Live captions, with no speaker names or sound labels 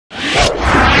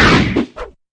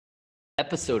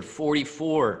Episode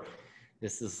 44.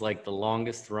 This is like the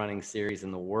longest running series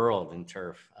in the world in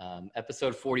turf.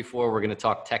 Episode 44, we're going to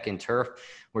talk tech in turf.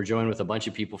 We're joined with a bunch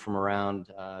of people from around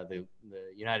the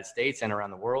United States and around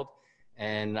the world.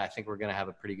 And I think we're going to have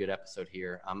a pretty good episode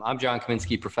here. I'm John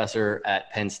Kaminsky, professor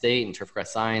at Penn State in turfgrass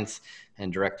science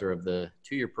and director of the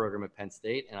two-year program at Penn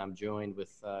State. And I'm joined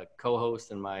with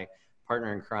co-host and my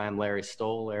partner in crime, Larry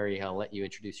Stoll. Larry, I'll let you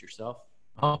introduce yourself.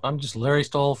 Oh, I'm just Larry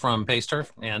Stoll from Pace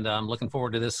Turf, and I'm looking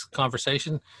forward to this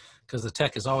conversation because the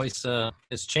tech is always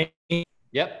it's changing.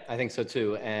 Yep, I think so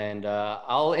too. And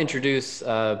I'll introduce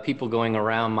people going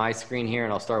around my screen here,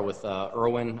 and I'll start with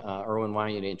Erwin. Erwin, why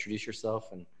don't you introduce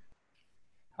yourself? And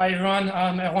hi everyone,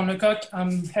 I'm Erwin Lecoq.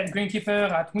 I'm head greenkeeper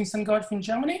at Winston Golf in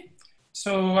Germany.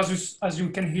 So as you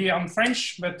can hear, I'm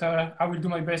French, but I will do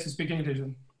my best to speak English.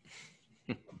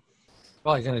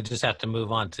 Well, you're going to just have to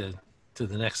move on to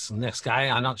the next guy.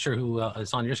 I'm not sure who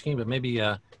is on your screen, but maybe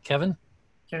Kevin.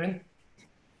 Kevin.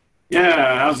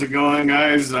 Yeah, how's it going,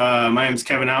 guys? My name's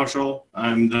Kevin Auschel.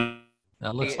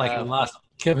 That looks like we lost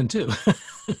Kevin too.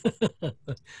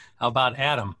 How about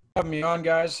Adam? Having me on,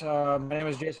 guys. My name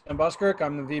is Jason Buskirk.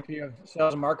 I'm the VP of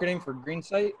Sales and Marketing for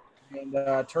GreenSight,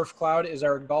 and Turf Cloud is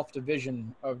our golf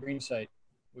division of GreenSight.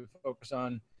 We focus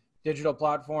on digital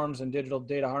platforms and digital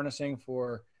data harnessing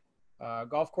for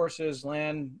golf courses,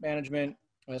 land management,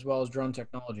 as well as drone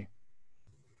technology.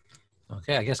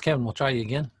 Okay, I guess Kevin, we'll try you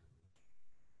again.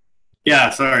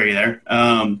 Yeah, sorry there.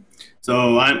 My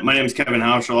name is Kevin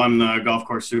Hauschel. I'm the golf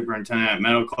course superintendent at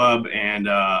Meadow Club, and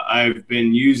I've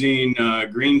been using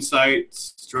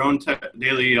GreenSight's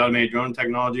daily automated drone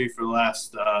technology for the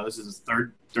last, this is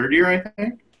third year, I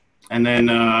think. And then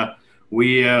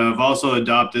we have also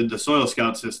adopted the Soil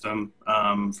Scout system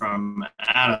from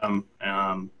Adam,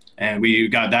 and we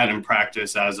got that in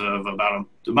practice as of about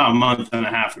a month and a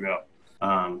half ago.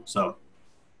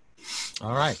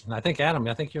 All right. And I think, Adam,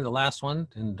 you're the last one,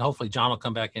 and hopefully John will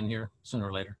come back in here sooner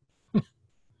or later.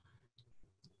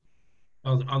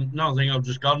 I think I've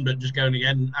just gone, but just going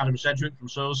again, Adam Sedgwick from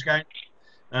Soil Scout,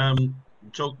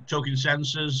 token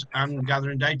sensors and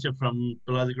gathering data from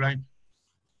below the ground.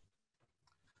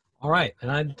 All right.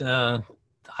 And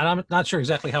I'm not sure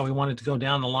exactly how we wanted to go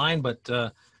down the line, but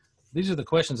these are the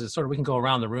questions that we can go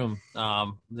around the room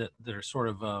that are sort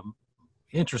of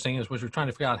interesting, is what we're trying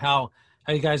to figure out how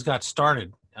you guys got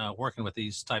started working with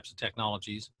these types of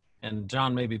technologies. And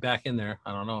John may be back in there.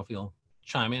 I don't know if he'll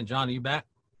chime in. John, are you back?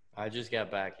 I just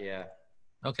got back, yeah.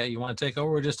 Okay, you want to take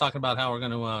over? We're just talking about how we're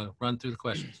going to run through the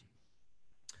questions.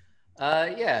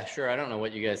 Yeah, sure. I don't know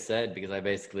what you guys said because I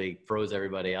basically froze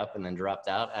everybody up and then dropped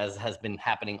out, as has been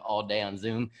happening all day on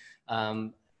Zoom.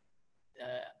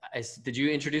 Did you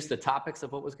introduce the topics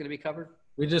of what was going to be covered?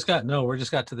 We're just got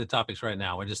to the topics right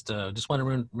now. We just want to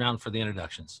run around for the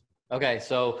introductions. Okay,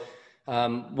 so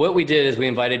what we did is we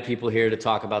invited people here to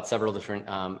talk about several different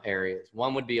areas.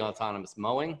 One would be autonomous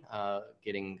mowing,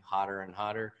 getting hotter and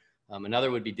hotter.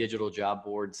 Another would be digital job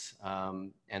boards.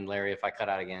 And Larry, if I cut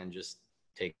out again, just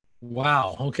take.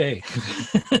 Wow. Okay.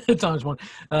 Tom's one.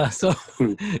 So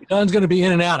John's going to be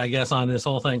in and out, I guess, on this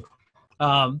whole thing.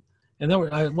 And then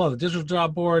the digital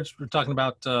job boards, we're talking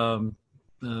about the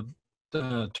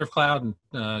Turf Cloud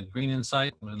and Green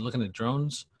Insight, and looking at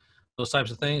drones, those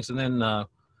types of things. And then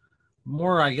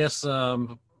more, I guess,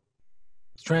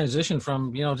 transition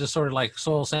from, just sort of like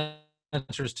soil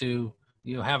sensors to,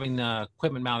 having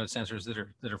equipment mounted sensors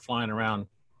that are flying around.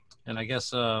 And I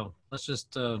guess let's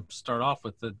just start off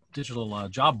with the digital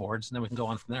job boards, and then we can go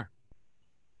on from there.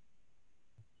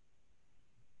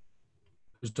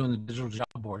 Who's doing the digital job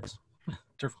boards?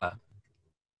 Turf Cloud.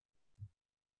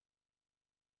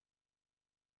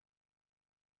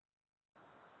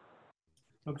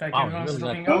 Looks like Wow, everyone's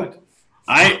really dropping out.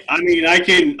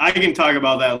 I can talk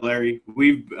about that, Larry.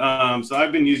 So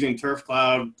I've been using Turf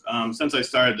Cloud since I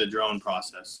started the drone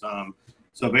process.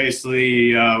 So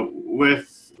basically,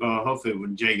 hopefully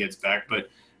when Jay gets back, but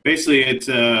basically it's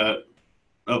there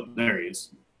he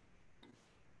is.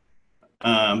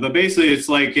 But basically it's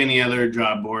like any other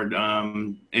job board.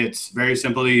 It's very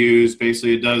simple to use.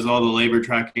 Basically it does all the labor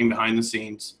tracking behind the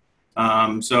scenes.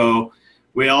 So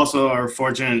we also are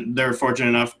they're fortunate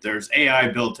enough, there's AI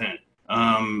built in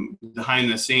behind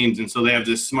the scenes. And so they have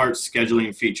this smart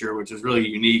scheduling feature, which is really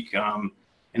unique.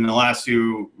 In the last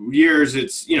few years,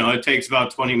 it takes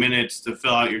about 20 minutes to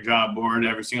fill out your job board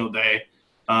every single day.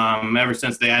 Ever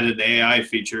since they added the AI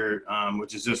feature,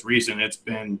 which is just recent, it's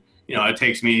been, it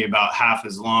takes me about half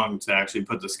as long to actually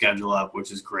put the schedule up, which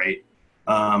is great.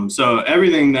 So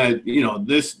everything that,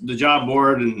 the job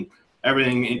board and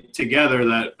everything together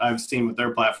that I've seen with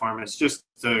their platform is just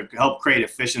to help create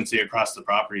efficiency across the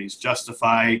properties,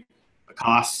 justify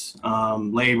costs,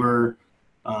 labor,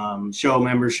 show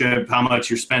membership, how much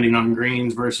you're spending on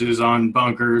greens versus on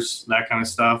bunkers, that kind of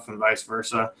stuff, and vice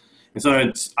versa. And so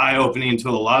it's eye-opening to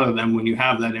a lot of them when you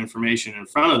have that information in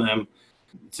front of them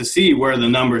to see where the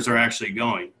numbers are actually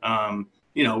going.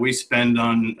 We've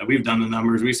done the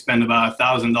numbers. We spend about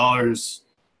 $1,000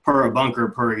 per bunker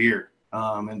per year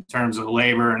in terms of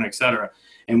labor and et cetera.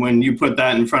 And when you put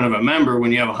that in front of a member,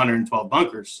 when you have 112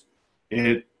 bunkers,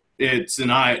 it's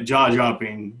an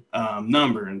jaw-dropping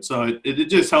number. And so it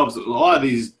just helps. A lot of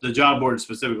these, the job board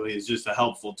specifically, is just a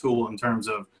helpful tool in terms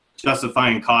of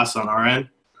justifying costs on our end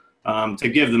to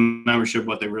give the membership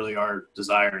what they really are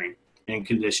desiring in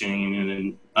conditioning and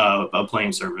in a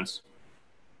plane service.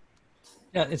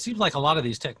 Yeah, it seems like a lot of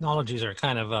these technologies are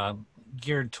kind of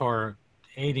geared toward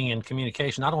aiding in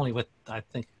communication, not only with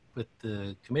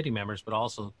the committee members, but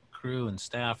also crew and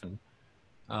staff, and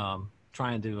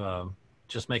trying to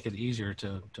just make it easier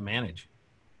to manage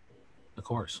the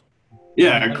course.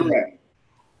 Yeah, correct.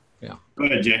 Yeah. Go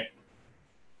ahead, Jay.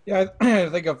 Yeah, I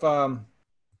think of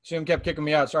Jim kept kicking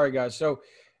me out. Sorry, guys. So,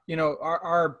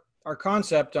 our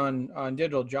concept on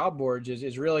digital job boards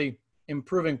is really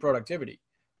improving productivity.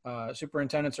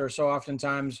 Superintendents are so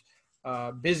oftentimes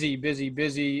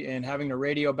busy, and having to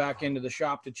radio back into the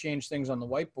shop to change things on the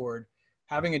whiteboard.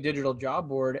 Having a digital job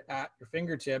board at your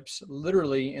fingertips,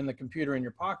 literally in the computer in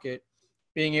your pocket,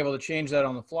 being able to change that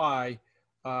on the fly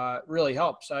really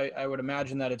helps. I would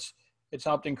imagine that it's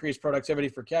helped increase productivity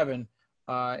for Kevin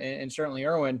and certainly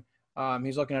Erwin.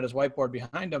 He's looking at his whiteboard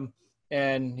behind him,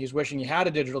 and he's wishing he had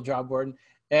a digital job board.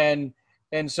 And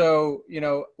so,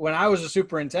 when I was a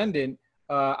superintendent,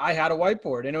 I had a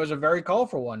whiteboard, and it was a very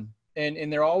colorful one. And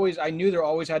I knew there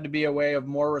always had to be a way of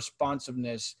more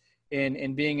responsiveness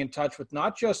in being in touch with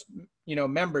not just,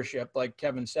 membership, like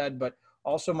Kevin said, but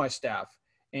also my staff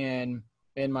and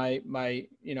my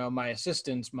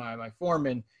assistants, my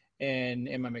foreman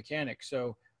and my mechanics.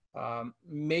 So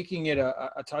making it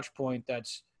a touch point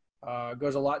that's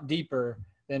goes a lot deeper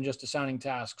than just assigning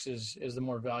tasks is the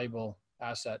more valuable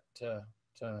asset to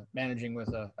managing with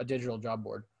a digital job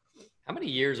board. How many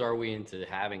years are we into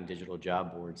having digital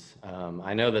job boards?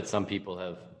 I know that some people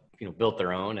have, built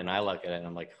their own, and I look at it and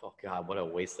I'm like, oh God, what a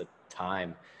waste of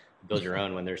time to build your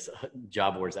own when there's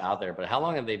job boards out there. But how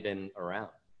long have they been around?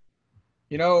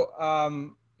 It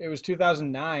was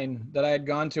 2009 that I had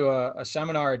gone to a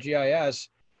seminar at GIS,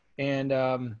 and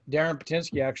Darren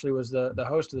Patinsky actually was the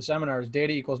host of the seminar.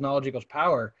 Data equals knowledge equals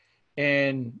power.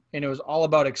 And it was all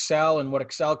about Excel and what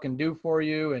Excel can do for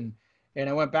you. And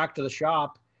I went back to the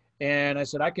shop and I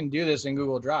said, I can do this in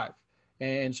Google Drive.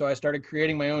 And so I started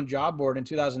creating my own job board in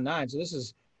 2009. So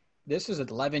this is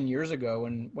 11 years ago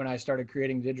when I started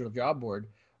creating digital job board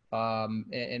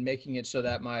and making it so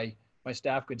that my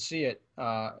staff could see it.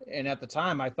 And at the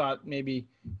time I thought maybe,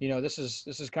 this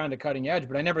is kind of cutting edge,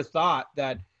 but I never thought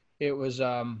that it was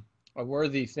a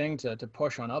worthy thing to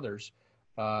push on others.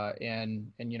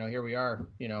 And here we are,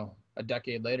 a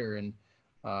decade later, and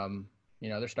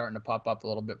they're starting to pop up a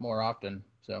little bit more often.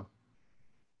 So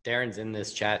Darren's in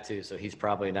this chat too, so he's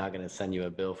probably not going to send you a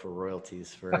bill for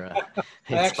royalties for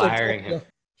inspiring him.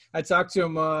 I talked to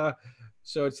him.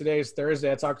 So today's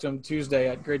Thursday. I talked to him Tuesday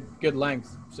at good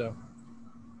length. So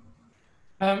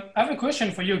I have a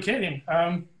question for you, Kevin.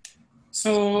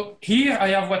 So here I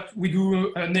have what we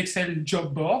do an Excel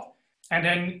job board, and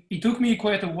then it took me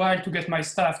quite a while to get my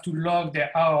staff to log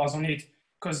their hours on it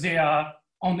because they are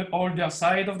on the older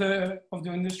side of the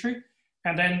industry,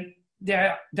 and then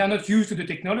they're not used to the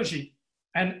technology.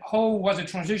 And how was the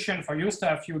transition for your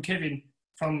staff, you Kevin,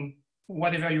 from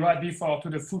whatever you had before to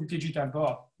the full digital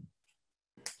board?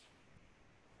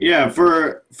 Yeah,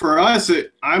 for us,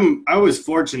 I was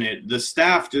fortunate. The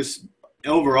staff just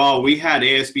overall, we had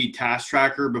ASB Task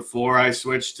Tracker before I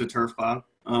switched to Turf Cloud.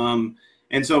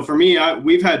 And so for me,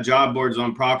 we've had job boards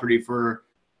on property for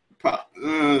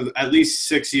at least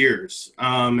 6 years.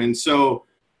 And so,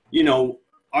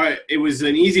 it was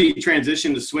an easy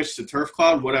transition to switch to Turf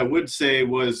Cloud. What I would say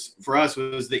was for us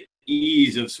was the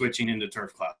ease of switching into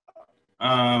Turf Cloud.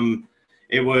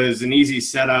 It was an easy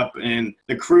setup, and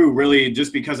the crew really,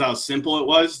 just because how simple it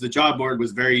was, the job board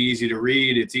was very easy to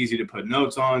read. It's easy to put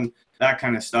notes on, that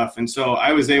kind of stuff. And so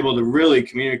I was able to really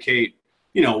communicate,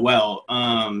 well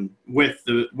with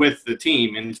the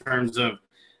team in terms of,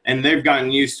 and they've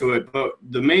gotten used to it. But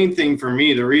the main thing for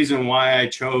me, the reason why I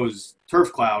chose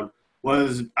Turf Cloud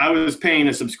was I was paying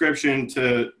a subscription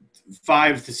to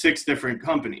 5 to 6 different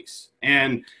companies,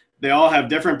 and they all have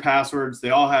different passwords. They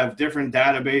all have different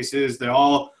databases. They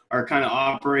all are kind of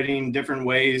operating different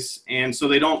ways. And so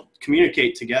they don't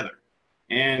communicate together.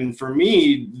 And for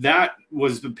me, that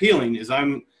was appealing is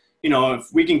I'm,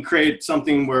 if we can create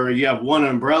something where you have one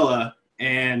umbrella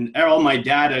and all my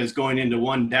data is going into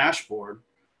one dashboard.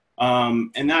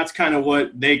 And that's kind of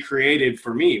what they created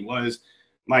for me was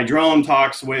my drone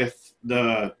talks with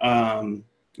the,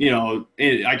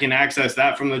 I can access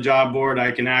that from the job board.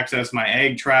 I can access my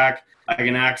ag track. I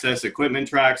can access equipment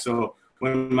track. So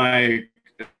when my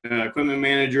equipment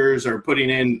managers are putting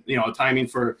in, timing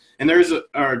for, and there's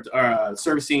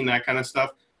servicing, that kind of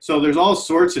stuff. So there's all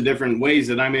sorts of different ways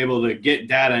that I'm able to get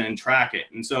data and track it.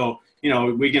 And so,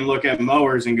 we can look at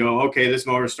mowers and go, okay, this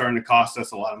mower is starting to cost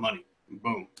us a lot of money.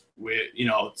 Boom.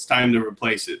 It's time to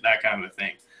replace it, that kind of a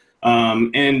thing.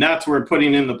 And that's where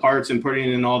putting in the parts and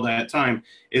putting in all that time.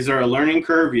 Is there a learning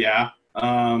curve? Yeah.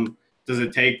 Does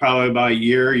it take probably about a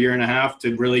year and a half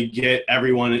to really get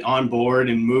everyone on board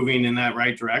and moving in that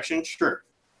right direction? Sure.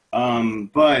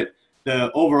 But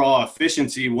the overall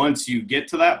efficiency, once you get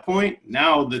to that point,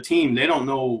 now the team, they don't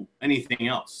know anything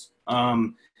else.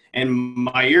 And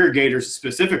my irrigators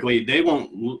specifically, they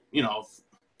won't,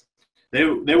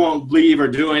 they won't leave or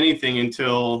do anything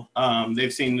until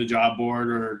they've seen the job board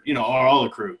or all the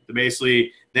crew.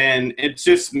 Basically, then it's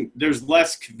just there's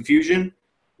less confusion,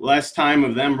 less time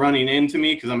of them running into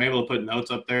me because I'm able to put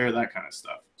notes up there, that kind of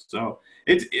stuff. So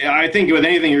I think with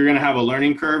anything you're going to have a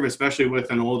learning curve, especially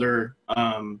with an older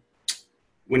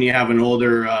when you have an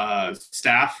older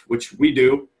staff, which we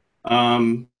do.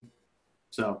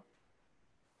 So.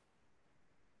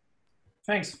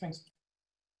 Thanks.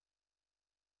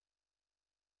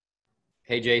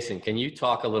 Hey, Jason, can you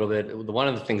talk a little bit? One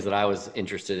of the things that I was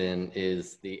interested in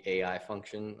is the AI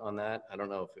function on that. I don't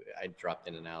know if I dropped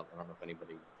in and out. I don't know if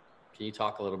anybody, can you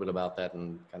talk a little bit about that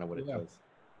and kind of what it does?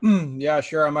 Yeah,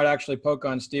 sure. I might actually poke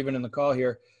on Stephen in the call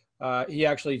here. He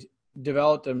actually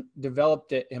developed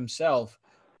it himself.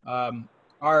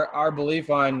 Our belief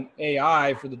on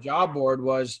AI for the job board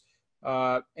was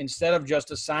instead of just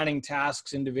assigning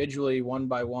tasks individually one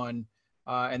by one,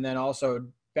 and then also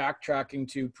backtracking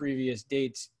to previous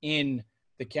dates in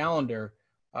the calendar,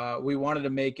 we wanted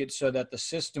to make it so that the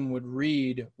system would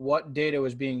read what data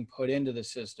was being put into the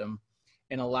system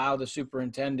and allow the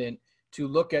superintendent to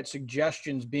look at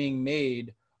suggestions being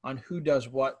made on who does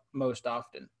what most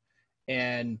often.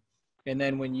 And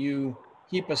then when you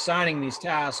keep assigning these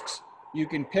tasks, you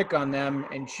can pick on them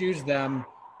and choose them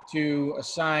to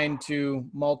assign to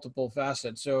multiple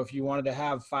facets. So if you wanted to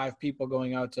have 5 people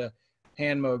going out to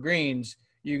hand mow greens,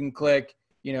 you can click,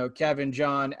 Kevin,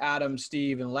 John, Adam,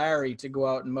 Steve, and Larry to go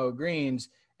out and mow greens.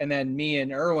 And then me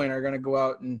and Erwin are going to go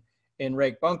out and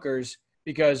rake bunkers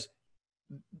because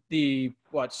the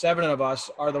 7 of us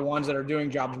are the ones that are doing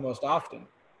jobs most often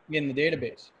in the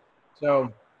database.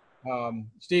 So,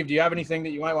 Steve, do you have anything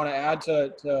that you might want to add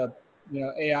to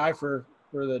AI for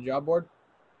the job board?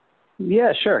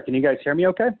 Yeah, sure. Can you guys hear me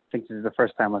okay? I think this is the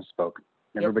first time I've spoken.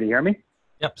 Everybody hear me?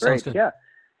 Yep, Great. sounds good. Yeah,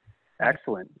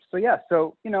 excellent. So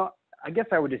I guess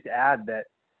I would just add that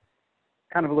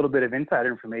kind of a little bit of insider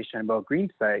information about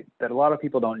GreenSight that a lot of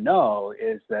people don't know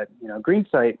is that,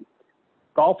 GreenSight,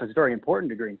 golf is very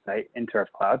important to GreenSight in Turf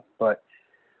Cloud, but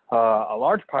a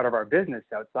large part of our business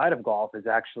outside of golf is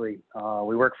actually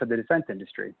we work for the defense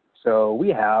industry. So we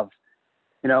have,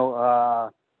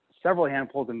 several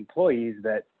handfuls of employees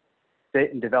that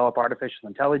sit and develop artificial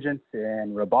intelligence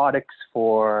and robotics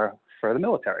for the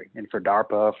military and for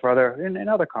DARPA, for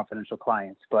other confidential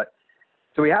clients. But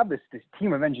so we have this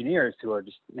team of engineers who are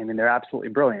they're absolutely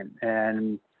brilliant.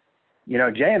 And,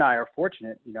 Jay and I are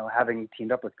fortunate, having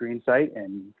teamed up with GreenSight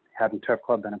and having Turf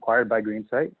Club been acquired by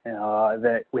GreenSight,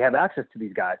 that we have access to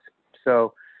these guys.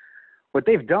 So what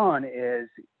they've done is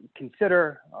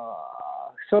consider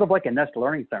sort of like a Nest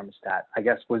Learning thermostat, I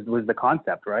guess was the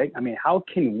concept, right? I mean, how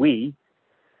can we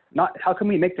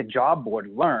make the job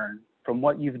board learn from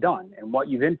what you've done and what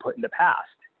you've input in the past,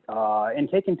 and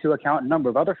take into account a number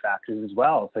of other factors as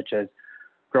well, such as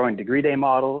growing degree day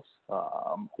models,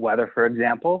 weather, for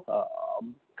example,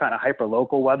 kind of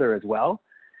hyper-local weather as well,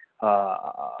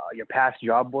 your past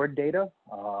job board data,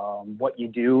 what you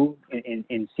do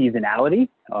in seasonality,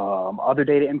 other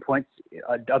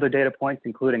data points,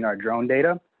 including our drone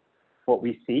data, what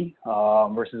we see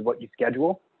versus what you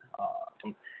schedule,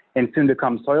 and soon to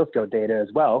come soil skill data as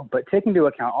well. But taking into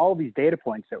account all these data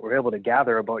points that we're able to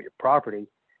gather about your property,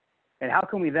 and how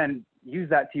can we then use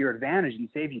that to your advantage and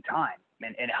save you time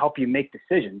and help you make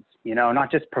decisions,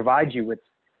 not just provide you with,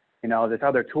 this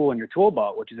other tool in your tool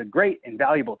belt, which is a great and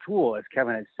valuable tool, as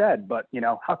Kevin has said, but,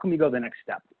 how can we go the next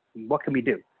step? What can we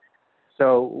do?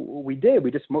 So we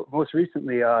just most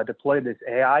recently deployed this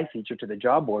AI feature to the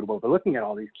job board where we're looking at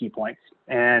all these key points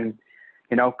and,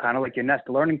 kind of like your Nest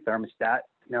Learning thermostat,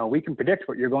 we can predict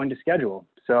what you're going to schedule.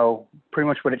 So pretty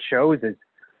much what it shows is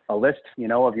a list,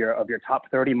 of your top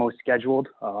 30 most scheduled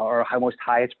or most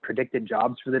highest predicted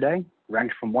jobs for the day,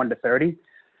 ranked from 1 to 30.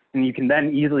 And you can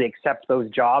then easily accept those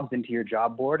jobs into your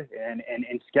job board and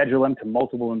schedule them to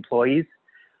multiple employees.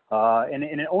 And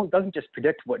it doesn't just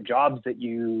predict what jobs that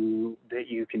you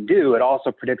can do, it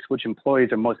also predicts which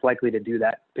employees are most likely to do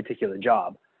that particular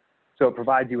job. So it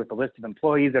provides you with a list of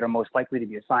employees that are most likely to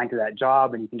be assigned to that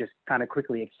job, and you can just kind of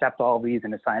quickly accept all of these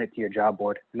and assign it to your job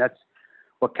board. And that's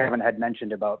what Kevin had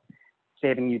mentioned about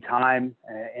saving you time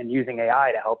and using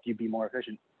AI to help you be more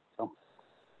efficient. So,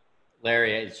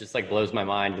 Larry, it just like blows my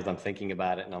mind because I'm thinking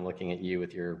about it and I'm looking at you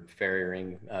with your fairy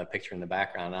ring picture in the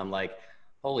background. I'm like,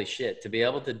 holy shit, to be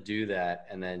able to do that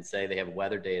and then say they have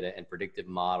weather data and predictive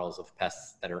models of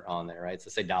pests that are on there, right?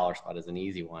 So say dollar spot is an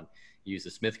easy one. You use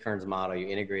the Smith-Kearns model, you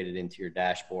integrate it into your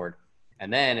dashboard,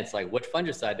 and then it's like, what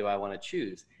fungicide do I want to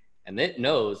choose? And it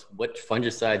knows what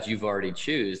fungicides you've already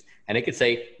chosen, and it could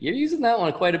say, you're using that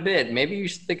one quite a bit. Maybe you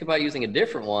should think about using a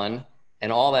different one,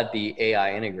 and all that be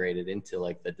AI integrated into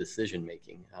like the decision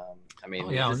making. I mean,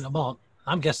 well,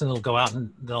 I'm guessing they'll go out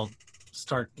and they'll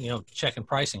start, checking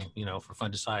pricing, for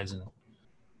fungicides and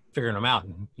figuring them out,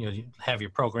 and you have your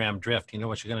program drift. You know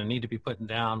what you're going to need to be putting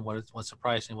down. What's the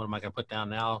pricing? What am I going to put down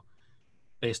now,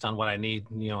 based on what I need,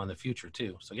 in the future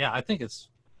too. So yeah, I think it's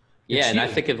and huge. I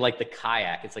think of like the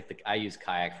kayak. It's like I use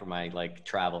kayak for my like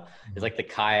travel. It's like the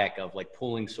kayak of like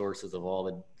pulling sources of all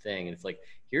the thing. And it's like,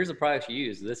 here's the product you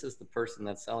use. This is the person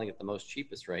that's selling it the most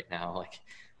cheapest right now. Like,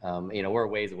 we're a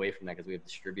ways away from that because we have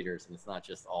distributors and it's not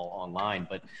just all online,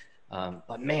 but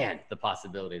man, the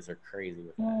possibilities are crazy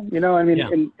with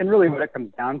that. And really what it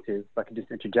comes down to, if I could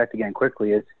just interject again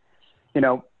quickly, is,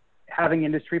 having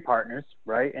industry partners,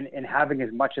 right? And having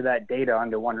as much of that data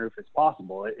under one roof as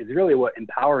possible is really what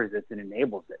empowers it and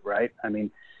enables it, right? I mean,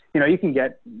 you can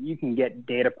get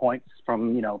data points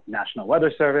from, National Weather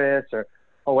Service or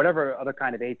whatever other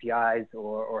kind of APIs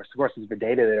or sources for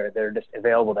data that are just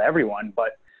available to everyone.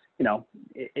 But,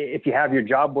 if you have your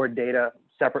job board data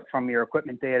separate from your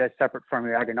equipment data, separate from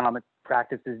your agronomic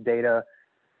practices data,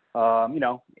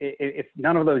 if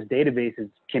none of those databases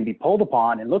can be pulled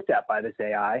upon and looked at by this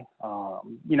AI,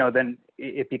 then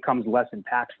it becomes less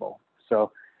impactful.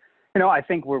 So, I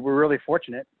think we're really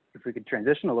fortunate, if we could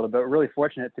transition a little bit, we're really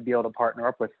fortunate to be able to partner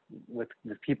up with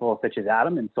people such as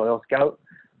Adam and Soil Scout,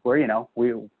 where,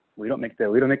 we don't make the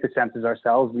sensors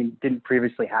ourselves. We didn't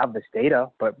previously have this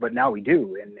data, but now we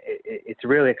do. And it's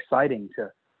really exciting to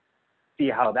see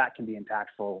how that can be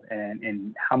impactful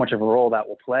and how much of a role that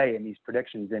will play in these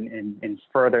predictions and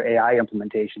further AI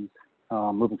implementations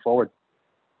moving forward.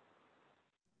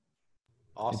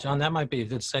 Awesome. John, that might be a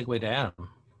good segue to Adam.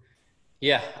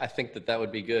 Yeah, I think that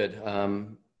would be good.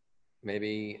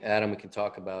 Maybe Adam, we can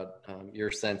talk about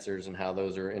your sensors and how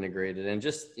those are integrated, and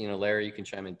just, Larry, you can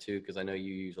chime in too, because I know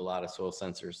you use a lot of soil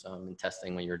sensors in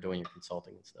testing when you're doing your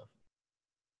consulting and stuff.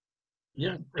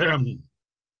 Yeah.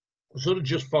 Sort of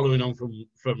just following on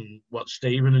from what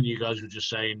Stephen and you guys were just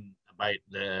saying about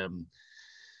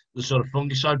the sort of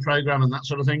fungicide program and that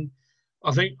sort of thing.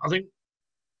 I think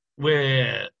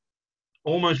we're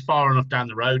almost far enough down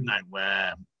the road now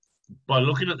where, by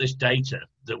looking at this data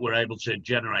that we're able to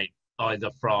generate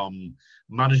either from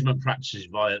management practices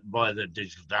via the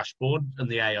digital dashboard and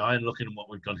the AI, and looking at what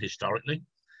we've done historically,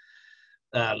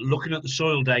 looking at the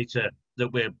soil data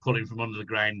that we're pulling from under the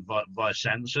ground via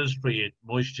sensors for your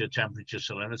moisture, temperature,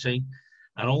 salinity,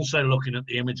 and also looking at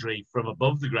the imagery from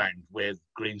above the ground with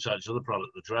GreenSight's other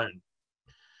product, the drone.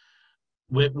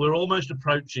 We're almost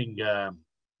approaching a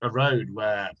road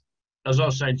where, as I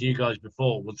was saying to you guys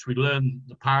before, once we learn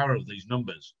the power of these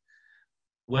numbers,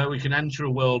 where we can enter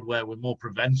a world where we're more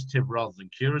preventative rather than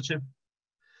curative.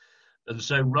 And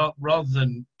so rather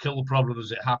than kill the problem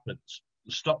as it happens,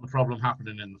 stop the problem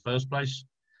happening in the first place.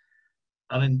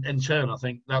 And in turn, I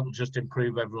think that will just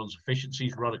improve everyone's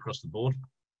efficiencies right across the board.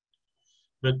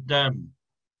 But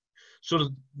sort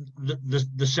of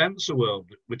the sensor world,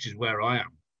 which is where I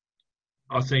am,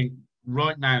 I think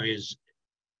right now is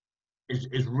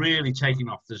really taking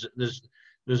off.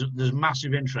 There's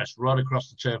massive interest right across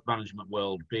the turf management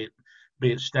world, be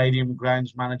it stadium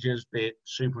grounds managers, be it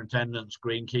superintendents,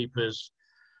 greenkeepers,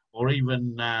 or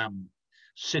even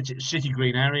city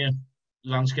green area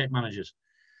landscape managers,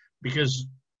 because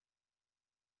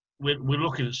we're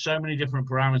looking at so many different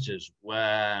parameters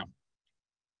where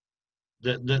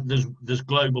there's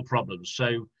global problems.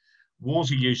 So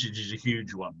water usage is a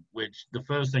huge one, which the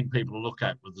first thing people look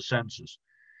at with the sensors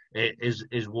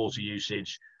is water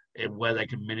usage, where they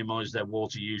can minimize their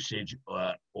water usage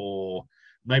or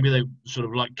maybe they sort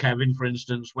of like Kevin, for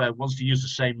instance, where wants to use the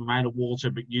same amount of water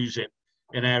but use it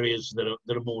in areas that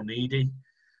are more needy,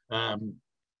 and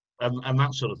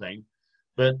that sort of thing.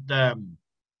 But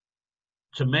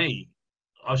to me,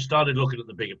 I've started looking at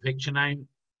the bigger picture now,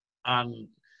 and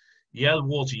yeah, the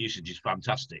water usage is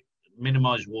fantastic.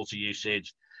 Minimize water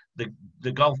usage.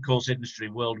 The golf course industry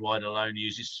worldwide alone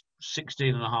uses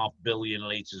 16.5 billion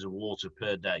litres of water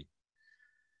per day,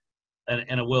 and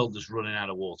in a world that's running out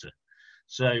of water.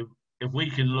 So if we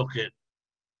can look at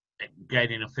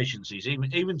gaining efficiencies, even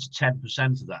to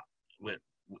 10% of that,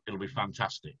 it'll be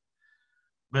fantastic.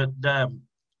 But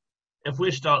if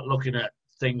we start looking at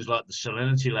things like the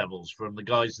salinity levels from the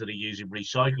guys that are using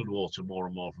recycled water more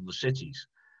and more from the cities,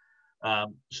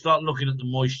 start looking at the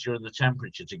moisture and the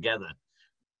temperature together,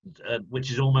 which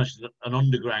is almost an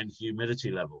underground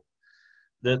humidity level.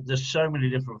 There's so many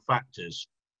different factors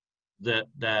that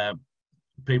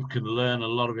people can learn a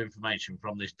lot of information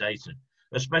from this data,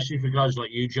 especially for guys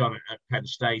like you, John, at Penn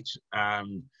State,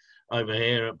 and over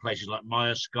here at places like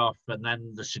Myerscough, and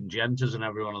then the Syngentas and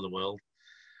everyone in the world.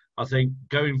 I think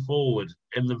going forward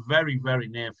in the very, very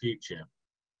near future,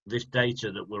 this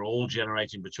data that we're all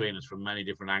generating between us from many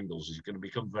different angles is going to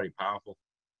become very powerful.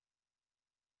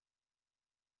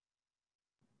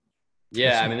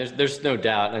 Yeah, I mean, there's no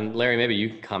doubt. And Larry, maybe you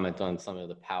can comment on some of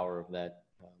the power of that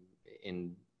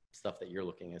in stuff that you're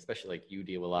looking at, especially like you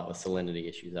deal a lot with salinity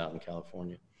issues out in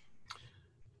California.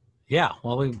 Yeah,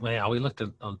 well, we looked at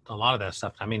a lot of that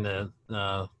stuff. I mean,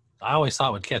 I always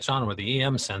thought would catch on were the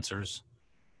EM sensors,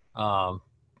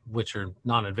 which are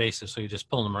non-invasive. So you just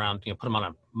pull them around, put them on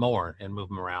a mower and move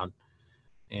them around.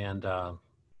 And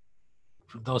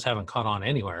those haven't caught on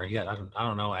anywhere yet. I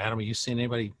don't know, Adam, have you seen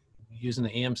anybody using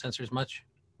the EM sensors much?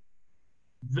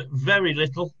 Very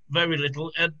little, very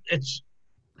little. And it's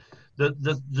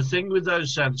the thing with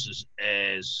those sensors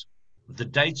is the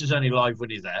data's only live when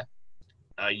you're there.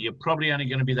 You're probably only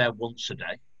going to be there once a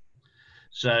day.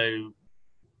 So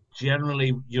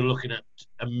generally you're looking at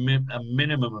a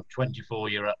minimum of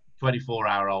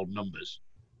 24-hour-old numbers.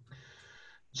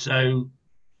 So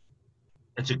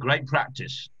it's a great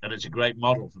practice and it's a great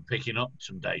model for picking up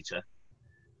some data,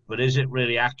 but is it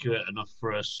really accurate enough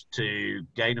for us to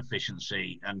gain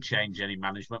efficiency and change any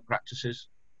management practices?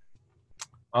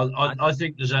 I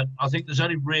think there's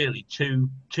only really two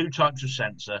types of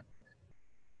sensor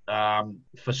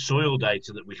for soil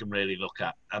data that we can really look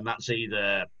at, and that's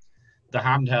either the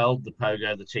handheld, the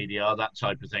Pogo, the TDR, that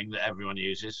type of thing that everyone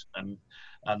uses, and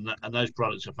those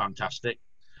products are fantastic,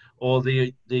 or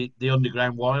the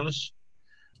underground wireless.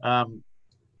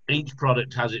 Each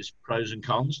product has its pros and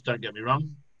cons, don't get me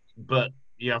wrong, but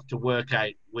you have to work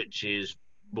out which is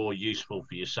more useful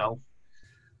for yourself.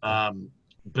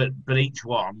 But each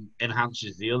one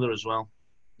enhances the other as well.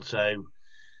 So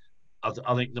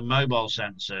I think the mobile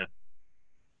sensor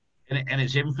in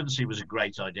its infancy was a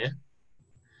great idea,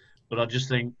 but I just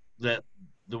think that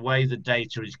the way the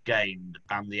data is gained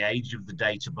and the age of the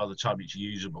data by the time it's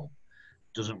usable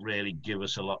doesn't really give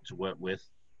us a lot to work with.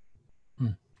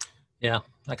 Yeah,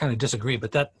 I kind of disagree,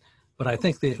 but I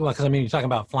think because I mean, you're talking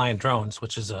about flying drones,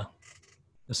 which is the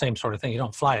same sort of thing. You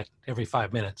don't fly it every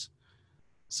 5 minutes.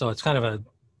 So it's kind of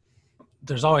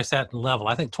there's always that level.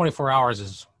 I think 24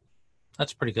 hours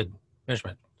that's a pretty good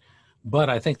measurement. But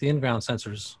I think the in-ground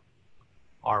sensors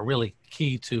are really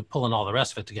key to pulling all the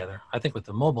rest of it together. I think with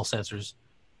the mobile sensors,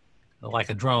 like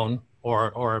a drone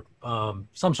or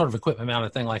some sort of equipment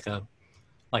mounted thing like an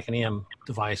EM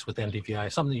device with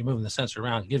NDVI, something that you're moving the sensor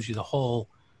around, gives you the whole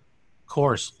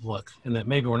course look, and that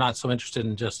maybe we're not so interested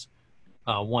in just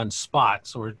one spot.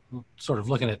 So we're sort of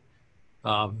looking at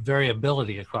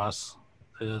variability across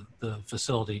the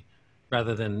facility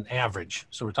rather than average.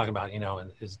 So we're talking about,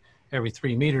 is every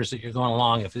 3 meters that you're going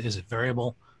along, is it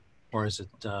variable or is it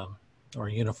or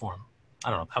uniform?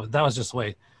 I don't know. That was just the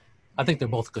way. I think they're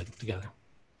both good together.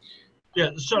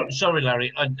 Yeah, sorry,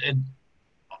 Larry.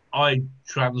 I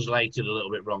translated a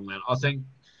little bit wrong then. I think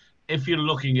if you're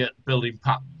looking at building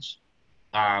patterns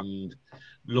and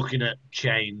looking at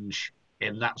change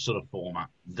in that sort of format,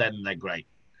 then they're great.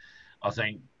 I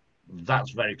think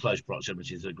that's very close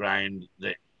proximity to the ground.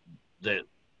 The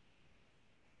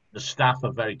staff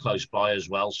are very close by as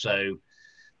well, so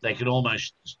they can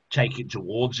almost take it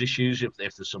towards issues if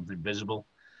there's something visible.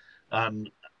 And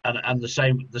the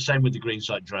same with the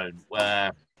GreenSight drone,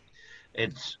 where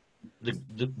it's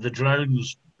the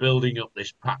drone's building up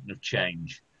this pattern of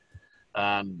change.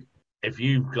 And if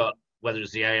you've got, whether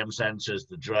it's the AM sensors,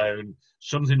 the drone,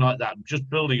 something like that, just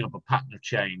building up a pattern of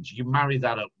change, you marry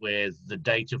that up with the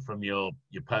data from your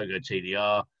Pogo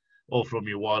TDR or from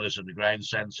your wireless underground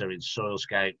sensor in Soil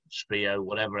Scout, SPIO,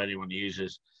 whatever anyone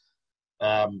uses,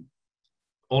 all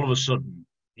of a sudden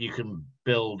you can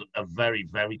build a very,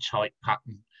 very tight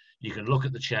pattern. You can look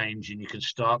at the change, and you can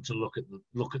start to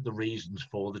look at the reasons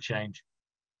for the change.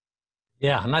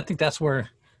 Yeah, and I think that's where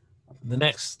the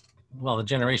next, well, the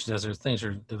generations as things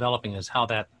are developing is how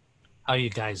you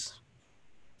guys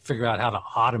figure out how to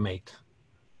automate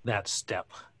that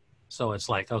step. So it's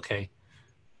like, okay,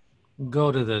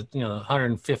 go to the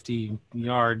 150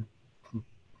 yard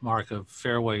mark of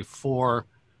fairway 4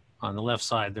 on the left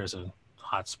side. There's a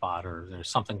hot spot or there's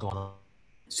something going on.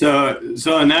 So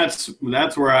and that's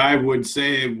where I would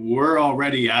say we're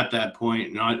already at that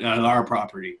point, not at our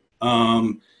property.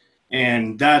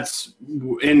 And that's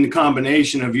in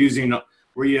combination of using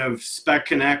where you have Spec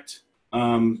Connect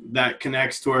that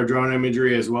connects to our drone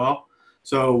imagery as well.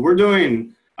 So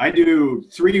I do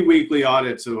 3 weekly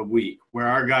audits a week where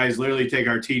our guys literally take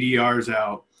our TDRs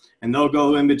out and they'll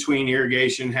go in between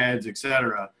irrigation heads, et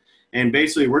cetera. And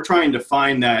basically we're trying to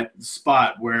find that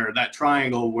spot where that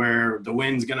triangle where the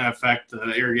wind's going to affect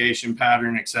the irrigation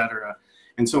pattern, et cetera.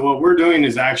 And so what we're doing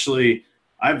is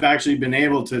I've actually been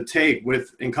able to take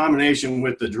in combination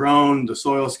with the drone, the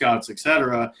soil scouts, et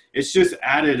cetera, it's just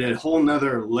added a whole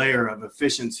nother layer of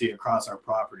efficiency across our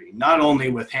property, not only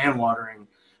with hand watering,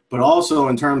 but also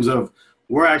in terms of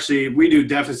we do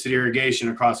deficit irrigation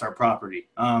across our property,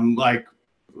 like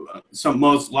a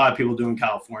lot of people do in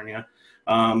California.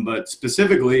 But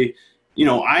specifically,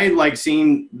 I like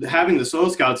having the soil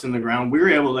scouts in the ground. We were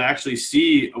able to actually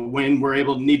see when we're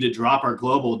able to need to drop our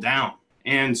global down.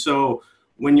 And so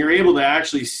when you're able to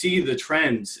actually see the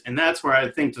trends, and that's where I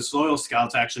think the soil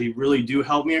scouts actually really do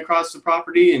help me across the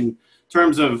property in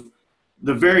terms of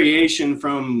the variation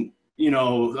from,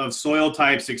 of soil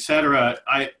types, et cetera.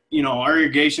 Our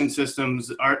irrigation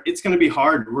systems it's going to be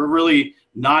hard. We're really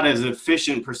not as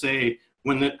efficient per se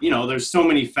when there's so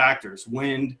many factors,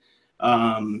 wind,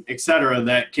 et cetera,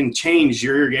 that can change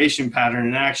your irrigation pattern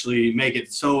and actually make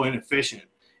it so inefficient.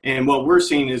 And what we're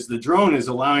seeing is the drone is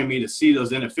allowing me to see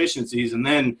those inefficiencies. And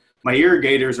then my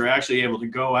irrigators are actually able to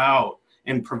go out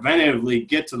and preventively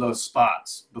get to those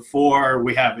spots before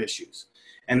we have issues.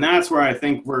 And that's where I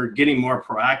think we're getting more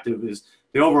proactive is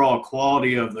the overall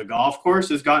quality of the golf course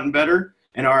has gotten better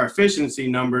and our efficiency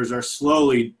numbers are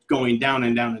slowly going down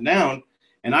and down and down.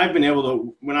 And I've been able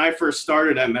to, when I first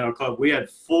started at Meadow Club, we had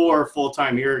 4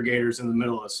 full-time irrigators in the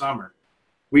middle of summer.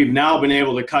 We've now been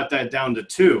able to cut that down to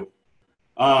 2.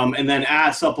 And then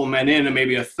supplement in and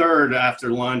maybe a third after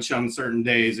lunch on certain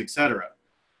days, et cetera.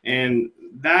 And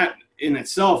that in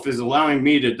itself is allowing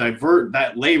me to divert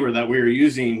that labor that we were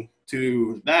using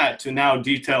to now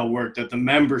detail work that the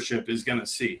membership is going to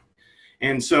see.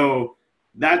 And so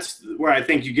that's where I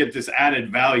think you get this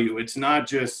added value. It's not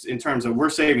just in terms of we're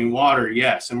saving water,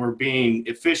 yes, and we're being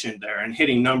efficient there and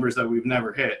hitting numbers that we've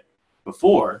never hit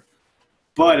before.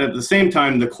 But at the same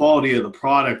time, the quality of the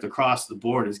product across the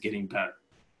board is getting better.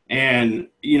 And,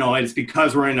 it's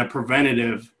because we're in a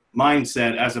preventative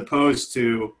mindset as opposed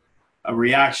to a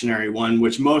reactionary one,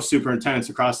 which most superintendents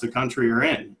across the country are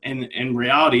in. And in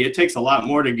reality, it takes a lot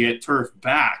more to get turf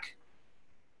back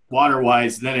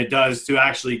water-wise than it does to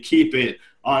actually keep it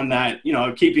on that,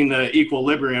 keeping the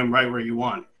equilibrium right where you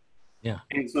want it. Yeah.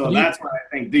 And so that's why I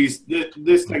think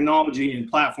this technology and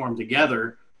platform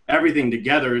together, everything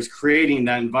together is creating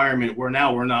that environment where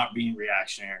now we're not being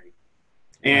reactionary.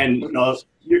 And,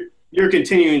 you're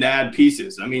continuing to add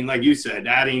pieces. I mean, like you said,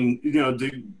 adding,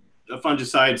 the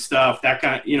fungicide stuff, that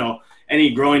kind of, any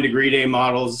growing degree day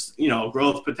models,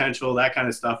 growth potential, that kind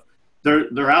of stuff,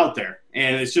 they're out there.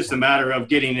 And it's just a matter of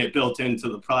getting it built into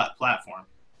the platform,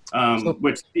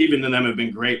 which even them have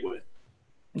been great with.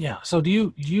 Yeah. So do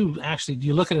you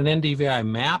look at an NDVI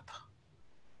map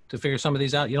to figure some of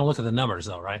these out? You don't look at the numbers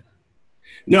though, right?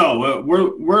 No,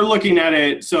 we're looking at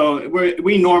it. So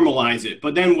we normalize it.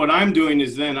 But then what I'm doing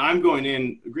is then I'm going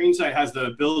in. GreenSight has the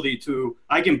ability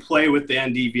I can play with the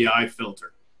NDVI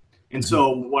filter. And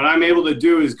so what I'm able to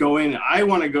do is go in. I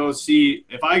want to go see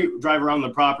if I drive around the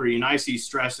property and I see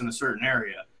stress in a certain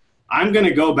area. I'm going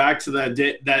to go back to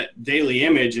that daily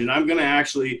image and I'm going to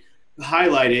actually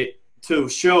highlight it to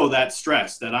show that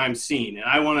stress that I'm seeing. And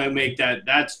I want to make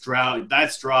that's dry,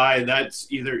 that's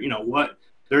either,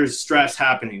 there's stress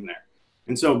happening there.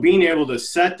 And so being able to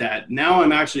set that, now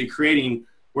I'm actually creating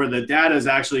where the data is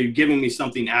actually giving me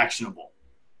something actionable.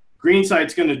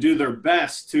 GreenSight's going to do their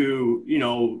best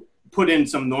to, put in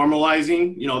some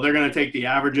normalizing. They're going to take the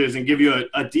averages and give you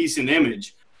a decent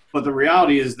image. But the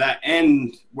reality is that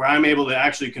end where I'm able to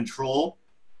actually control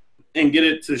and get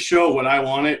it to show what I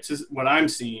want it to, what I'm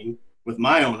seeing with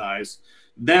my own eyes,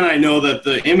 then I know that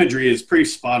the imagery is pretty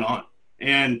spot on.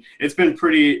 And it's been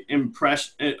pretty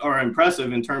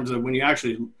impressive in terms of when you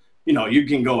actually, you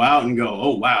can go out and go,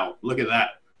 oh, wow, look at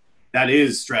that. That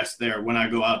is stress there when I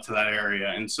go out to that area.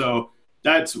 And so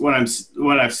that's what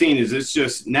I've seen is it's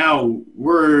just now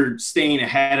we're staying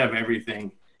ahead of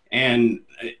everything. And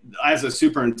as a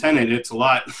superintendent, it's a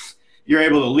lot. You're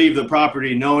able to leave the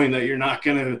property knowing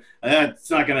that that's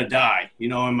not going to die,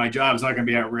 and my job's not going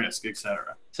to be at risk, et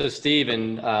cetera. So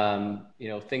Stephen,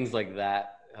 things like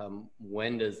that,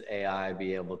 when does AI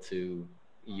be able to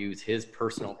use his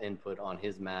personal input on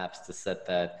his maps to set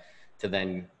that, to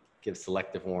then give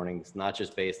selective warnings, not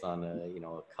just based on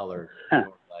a color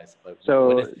device, but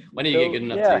so, when do you get good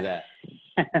enough to do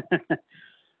that?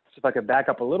 So if I could back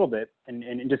up a little bit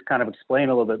and just kind of explain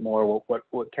a little bit more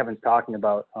what Kevin's talking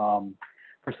about,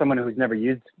 for someone who's never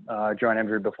used drone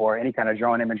imagery before, any kind of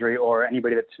drone imagery, or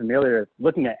anybody that's familiar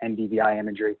looking at NDVI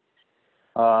imagery.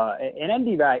 An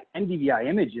NDVI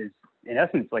image is, in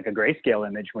essence, like a grayscale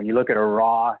image. When you look at a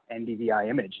raw NDVI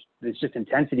image, it's just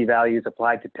intensity values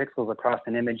applied to pixels across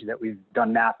an image that we've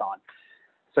done math on.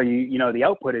 So the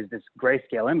output is this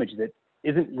grayscale image that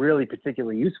isn't really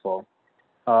particularly useful.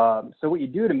 So what you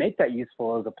do to make that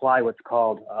useful is apply what's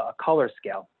called a color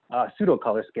scale, pseudo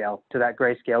color scale to that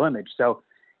grayscale image. So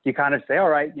you kind of say, all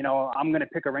right, I'm going to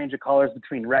pick a range of colors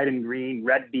between red and green,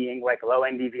 red being like low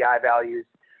NDVI values,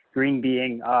 green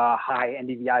being high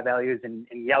NDVI values, and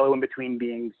yellow in between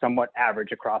being somewhat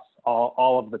average across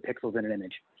all of the pixels in an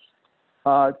image.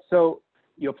 So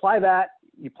you apply that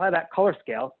color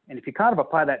scale, and if you kind of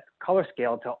apply that color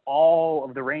scale to all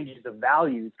of the ranges of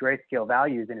values, grayscale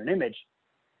values in an image,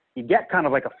 you get kind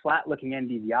of like a flat looking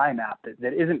NDVI map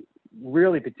that isn't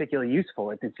really particularly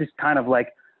useful. It's just kind of like,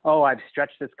 oh, I've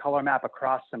stretched this color map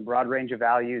across some broad range of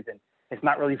values, and it's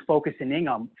not really focusing in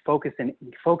on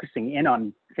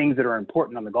things that are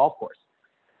important on the golf course.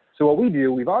 So what we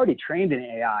do, we've already trained an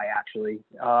AI actually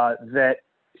that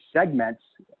segments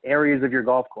areas of your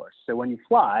golf course. So when you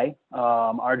fly,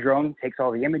 our drone takes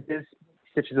all the images,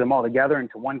 stitches them all together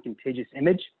into one contiguous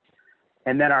image,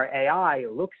 and then our AI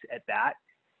looks at that,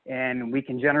 and we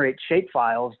can generate shape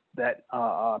files that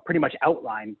pretty much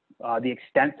outline the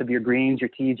extent of your greens, your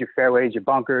tees, your fairways, your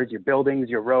bunkers, your buildings,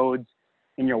 your roads,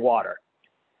 and your water,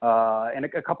 and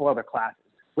a couple other classes.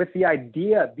 With the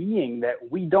idea being that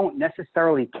we don't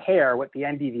necessarily care what the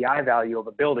NDVI value of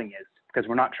a building is, because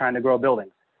we're not trying to grow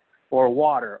buildings or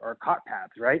water or cart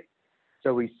paths, right?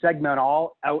 So we segment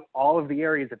out all of the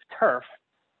areas of turf,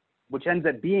 which ends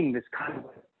up being this kind of,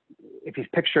 if you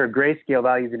picture grayscale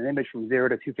values in an image from 0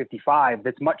 to 255,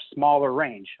 that's much smaller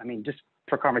range. I mean, just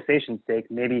for conversation's sake,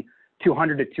 maybe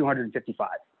 200 to 255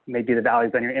 may be the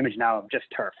values on your image now of just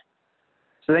turf.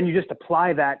 So then you just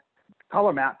apply that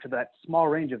color map to that small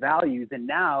range of values, and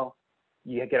now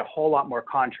you get a whole lot more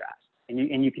contrast,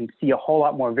 and you can see a whole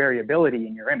lot more variability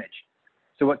in your image.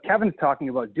 So what Kevin's talking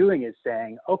about doing is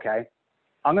saying, okay,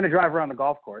 I'm going to drive around the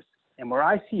golf course, and where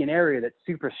I see an area that's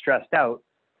super stressed out,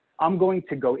 I'm going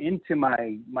to go into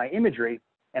my imagery,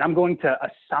 and I'm going to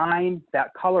assign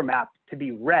that color map to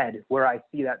be red where I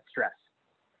see that stress.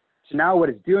 So now what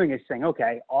it's doing is saying,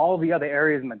 okay, all the other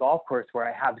areas in the golf course where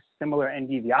I have similar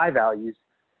NDVI values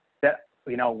that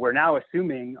we're now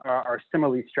assuming are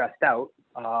similarly stressed out,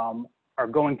 are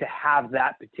going to have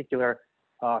that particular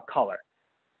color.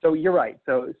 So you're right.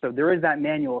 So there is that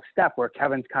manual step where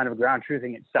Kevin's kind of ground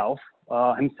truthing himself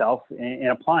in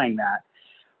applying that.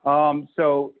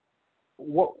 So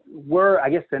I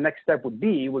guess the next step would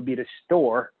be to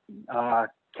store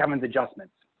Kevin's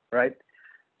adjustments, right?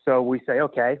 So we say,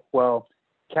 okay, well,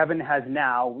 Kevin has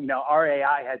now, our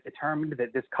AI has determined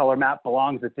that this color map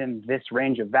belongs within this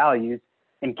range of values,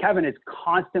 and Kevin is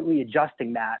constantly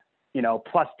adjusting that,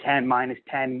 plus 10, minus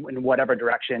 10 in whatever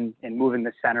direction, and moving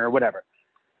the center or whatever.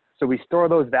 So we store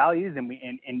those values, and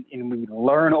we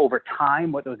learn over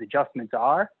time what those adjustments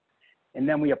are, and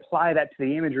then we apply that to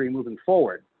the imagery moving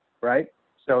forward, right?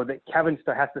 So that Kevin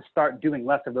has to start doing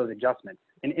less of those adjustments,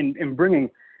 and bringing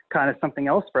kind of something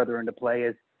else further into play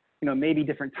is, maybe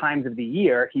different times of the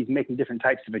year, he's making different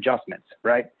types of adjustments,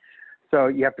 right? So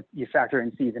you factor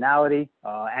in seasonality,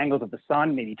 angles of the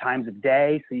sun, maybe times of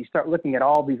day. So you start looking at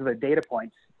all these other data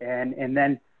points, and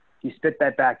then you spit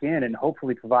that back in and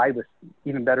hopefully provide with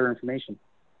even better information.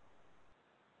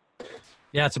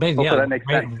 Yeah, it's amazing. Hopefully yeah, that makes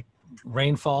sense.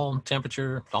 Rainfall,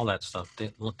 temperature, all that stuff.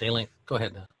 Day length. Go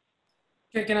ahead.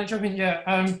 Okay, can I jump in? Yeah,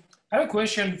 I have a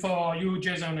question for you,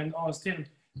 Jason and Austin.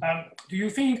 Do you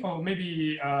think, or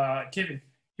maybe Kevin,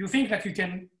 do you think that you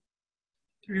can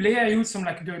layer out some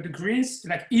like the greens,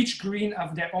 like each green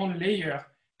have their own layer,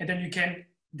 and then you can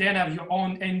then have your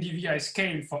own NDVI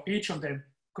scale for each of them,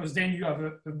 because then you have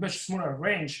a much smaller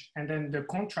range and then the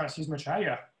contrast is much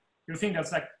higher. You think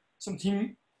that's like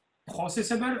something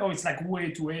processable, or it's like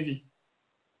way too heavy?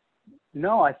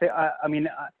 No, I mean,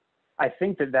 I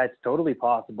think that that's totally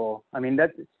possible. I mean,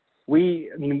 we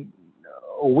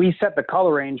set the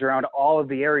color range around all of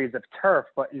the areas of turf,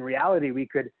 but in reality, we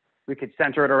could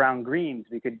center it around greens.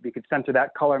 We could center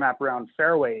that color map around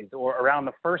fairways or around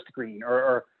the first green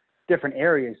or different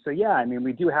areas. So yeah, I mean,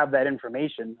 we do have that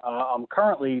information.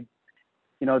 Currently,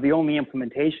 the only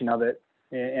implementation of it,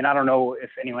 and I don't know if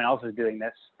anyone else is doing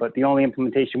this, but the only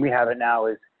implementation we have it now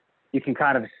is you can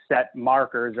kind of set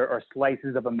markers or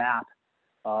slices of a map,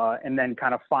 and then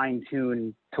kind of fine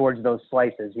tune towards those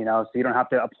slices, so you don't have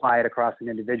to apply it across an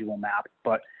individual map.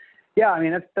 But yeah, I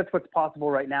mean, that's what's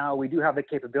possible right now. We do have the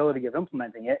capability of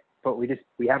implementing it, but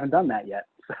we haven't done that yet.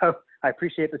 So I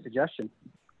appreciate the suggestion.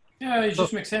 Yeah, it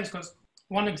just makes sense, because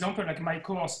one example, like my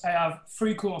course, I have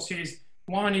 3 courses.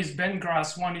 One is bent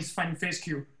grass, one is fine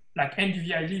fescue, like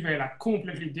NDVI level, like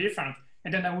completely different.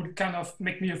 And then I would kind of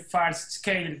make me a fast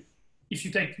scale if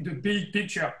you take the big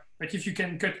picture. But if you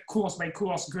can cut course by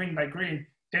course, green by green,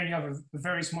 then you have a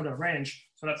very smaller range.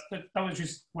 So that was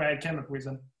just where I came up with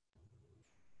them.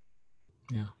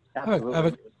 Yeah. Absolutely. I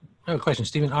have a question,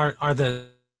 Stephen. Are the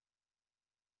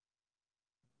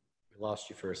We lost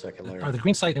you for a second, Larry. Are the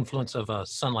green sight influence of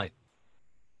sunlight?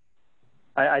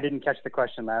 I didn't catch the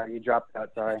question, Larry. You dropped out.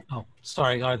 Sorry. Oh,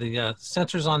 sorry. Are the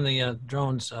sensors on the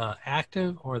drones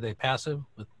active, or are they passive?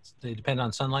 They depend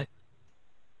on sunlight?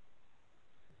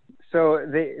 So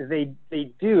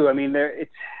they do. I mean,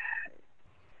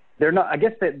 they're not. I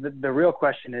guess the real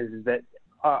question is that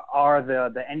are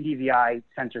the NDVI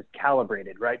sensors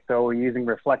calibrated, right? So we're using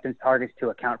reflectance targets to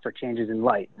account for changes in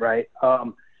light, right?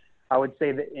 I would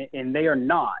say that, and they are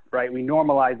not, right? We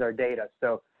normalize our data.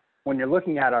 So when you're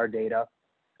looking at our data,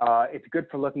 it's good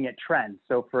for looking at trends.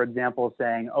 So for example,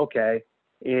 saying, okay,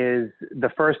 is the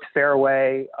first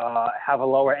fairway have a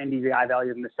lower NDVI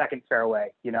value than the second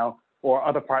fairway, or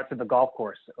other parts of the golf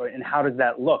course, and how does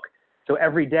that look? So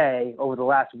every day over the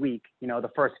last week,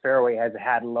 the first fairway has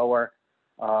had lower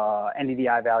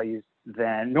NDVI values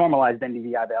than normalized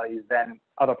NDVI values than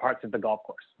other parts of the golf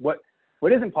course.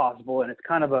 What isn't possible, and it's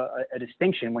kind of a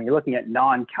distinction when you're looking at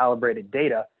non-calibrated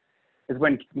data, is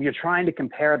when you're trying to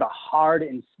compare the hard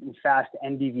and fast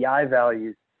NDVI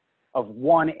values of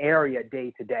one area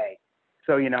day to day.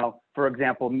 So, for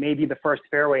example, maybe the first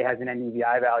fairway has an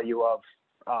NDVI value of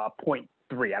 0.3,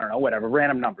 I don't know, whatever,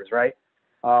 random numbers, right?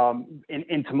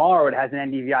 In tomorrow, it has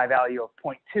an NDVI value of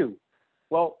 0.2.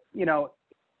 Well,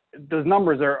 those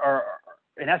numbers are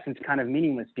in essence kind of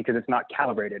meaningless because it's not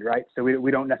calibrated, right? So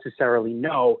we don't necessarily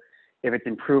know if it's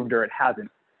improved or it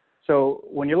hasn't. So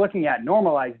when you're looking at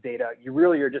normalized data, you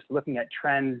really are just looking at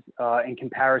trends in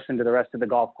comparison to the rest of the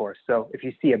golf course. So if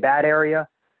you see a bad area,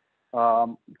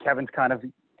 Kevin's kind of,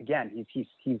 again, he's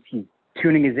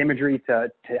tuning his imagery to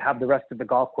have the rest of the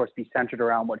golf course be centered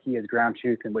around what he has ground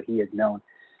truth and what he has known.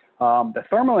 The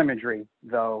thermal imagery,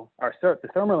 though, the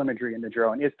thermal imagery in the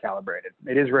drone is calibrated.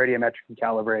 It is radiometrically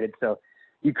calibrated, so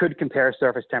you could compare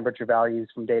surface temperature values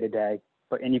from day to day,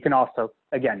 and you can also,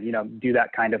 again, do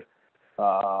that kind of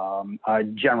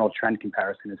general trend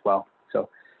comparison as well. So,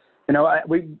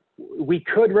 we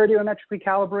could radiometrically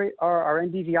calibrate our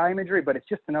NDVI imagery, but it's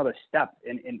just another step.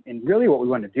 And really what we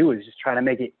want to do is just try to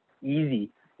make it easy,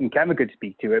 and Kevin could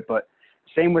speak to it, but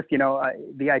same with,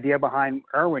 the idea behind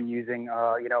Erwin using,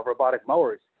 robotic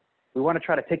mowers. We want to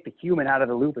try to take the human out of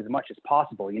the loop as much as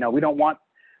possible. We don't want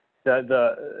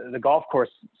the golf course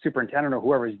superintendent or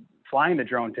whoever's flying the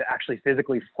drone to actually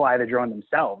physically fly the drone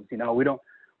themselves. We don't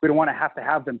want to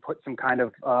have them put some kind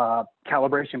of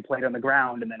calibration plate on the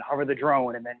ground and then hover the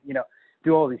drone and then,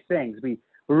 do all these things. We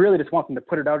really just want them to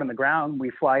put it out on the ground. We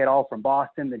fly it all from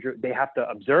Boston. They have to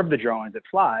observe the drone as it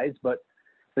flies, but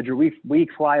we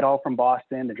fly it all from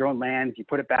Boston. The drone lands, you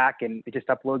put it back, and it just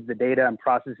uploads the data and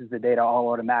processes the data all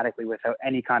automatically without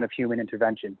any kind of human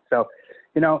intervention. So,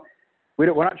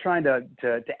 we're not trying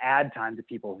to add time to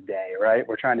people's day, right?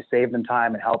 We're trying to save them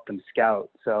time and help them scout.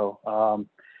 So,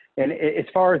 and as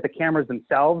far as the cameras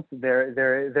themselves,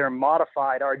 they're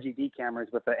modified RGB cameras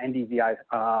with the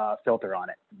NDVI filter on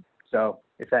it. So,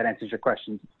 if that answers your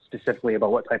question specifically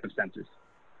about what type of sensors.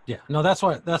 Yeah, no, that's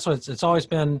what it's always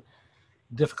been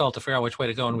difficult to figure out which way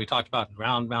to go. And we talked about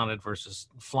ground mounted versus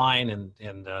flying,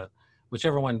 and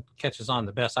whichever one catches on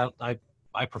the best.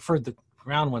 I preferred the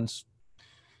ground ones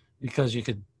because you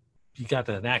got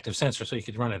an active sensor, so you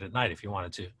could run it at night if you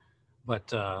wanted to.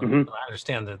 But I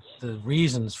understand the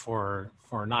reasons for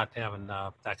not having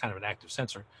that kind of an active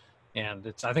sensor, and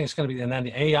I think it's going to be, and then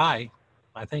the AI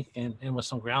I think, and with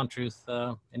some ground truth,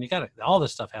 and you got all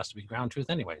this stuff has to be ground truth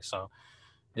anyway. So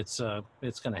it's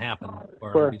going to happen. Or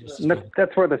it'll be just as good.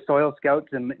 That's where the soil scouts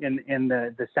and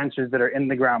the sensors that are in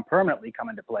the ground permanently come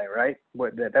into play, right?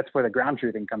 That's where the ground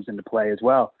truthing comes into play as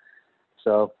well.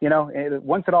 So,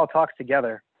 once it all talks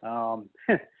together,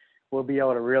 we'll be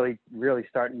able to really, really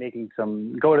start making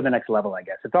go to the next level, I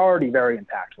guess. It's already very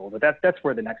impactful, but that's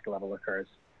where the next level occurs.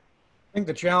 I think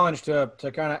the challenge to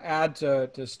kind of add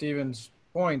to Stephen's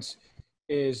points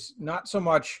is not so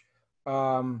much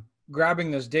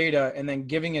grabbing this data and then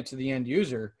giving it to the end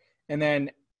user and then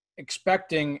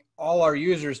expecting all our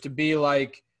users to be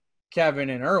like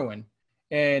Kevin and Erwin.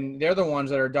 And they're the ones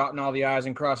that are dotting all the I's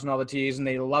and crossing all the T's, and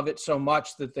they love it so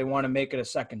much that they want to make it a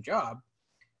second job.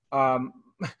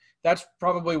 That's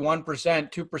probably 1%,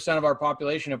 2% of our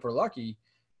population if we're lucky.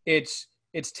 It's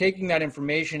taking that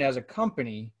information as a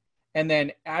company and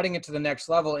then adding it to the next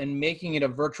level and making it a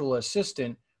virtual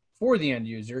assistant for the end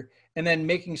user, and then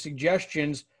making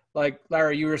suggestions like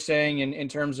Larry, you were saying in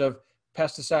terms of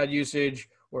pesticide usage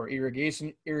or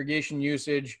irrigation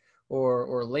usage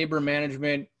or labor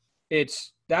management.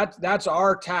 That's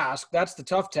our task. That's the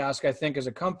tough task, I think, as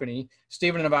a company.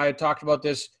 Stephen and I had talked about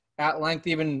this at length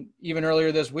even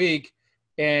earlier this week,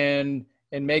 and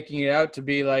making it out to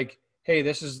be like, hey,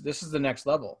 this is the next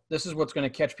level. This is what's going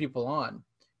to catch people on.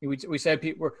 We said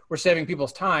we're saving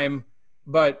people's time,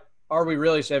 but are we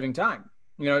really saving time?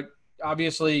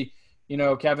 Obviously,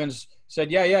 Kevin's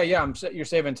said, yeah, you're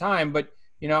saving time, but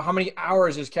how many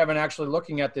hours is Kevin actually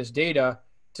looking at this data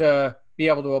to be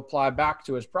able to apply back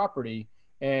to his property?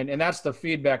 And that's the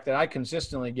feedback that I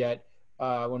consistently get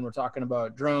when we're talking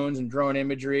about drones and drone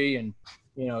imagery and,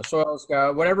 soil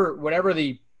scout, whatever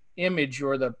the image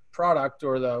or the product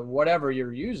or the whatever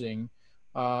you're using.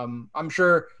 I'm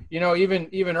sure,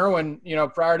 even Erwin,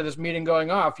 prior to this meeting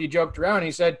going off, he joked around.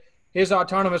 He said his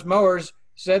autonomous mowers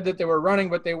said that they were running,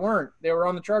 but they weren't. They were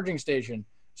on the charging station.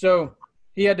 So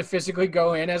he had to physically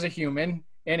go in as a human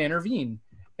and intervene.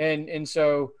 And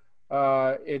so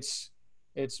it's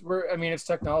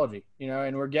technology,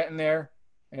 and we're getting there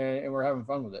and we're having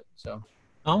fun with it. So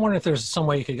I'm wondering if there's some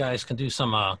way you guys can do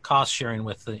some cost sharing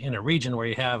in a region where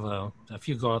you have a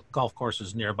few golf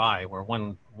courses nearby, where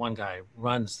one guy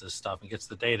runs this stuff and gets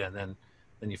the data, and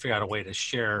then you figure out a way to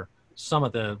share some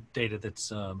of the data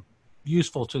that's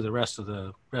useful to the rest of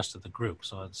the group.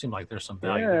 So it seemed like there's some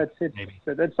value. Yeah, maybe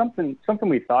that's something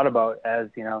we thought about as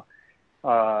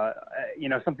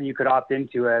something you could opt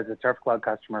into as a Turf Cloud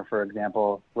customer, for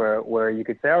example, where you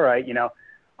could say, all right,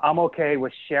 I'm okay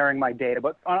with sharing my data,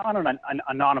 but on an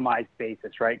anonymized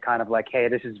basis, right? Kind of like, hey,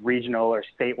 this is regional or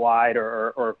statewide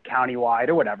or countywide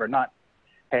or whatever. Not,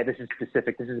 hey, this is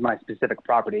specific. This is my specific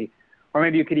property. Or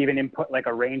maybe you could even input like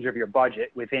a range of your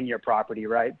budget within your property,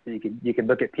 right? So you could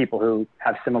look at people who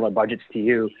have similar budgets to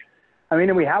you. I mean,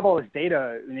 and we have all this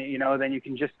data, then you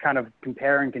can just kind of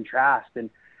compare and contrast.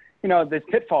 And, there's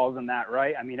pitfalls in that,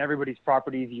 right? I mean, everybody's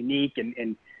property is unique,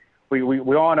 and we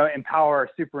want to empower our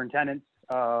superintendents.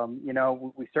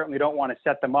 We certainly don't want to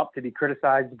set them up to be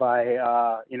criticized by,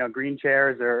 green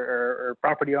chairs or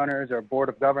property owners or board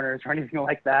of governors or anything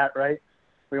like that, right?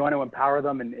 We want to empower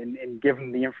them and give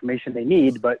them the information they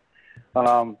need. But,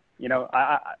 when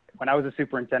I was a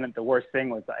superintendent, the worst thing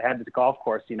was I had this golf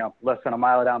course, less than a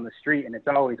mile down the street. And it's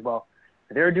always, well,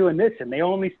 they're doing this and they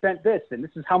only spent this and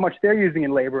this is how much they're using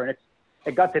in labor. And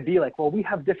it got to be like, well, we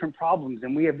have different problems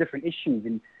and we have different issues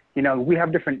and, we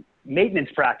have different maintenance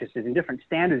practices and different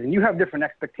standards and you have different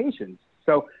expectations.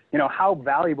 So, how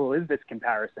valuable is this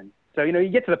comparison? So, you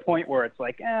get to the point where it's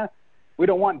like, we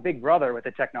don't want Big Brother with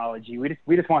the technology.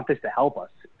 We just want this to help us.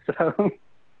 So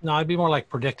no, I'd be more like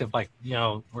predictive, like,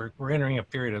 we're entering a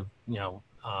period of,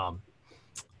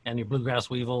 any bluegrass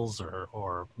weevils or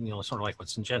sort of like what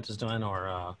Syngenta's doing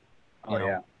or,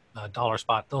 dollar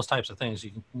spot, those types of things.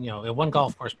 One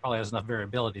golf course probably has enough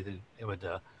variability that it would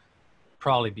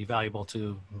probably be valuable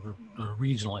to a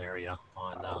regional area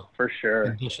on for sure.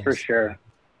 Conditions. For sure.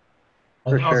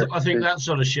 I think that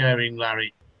sort of sharing,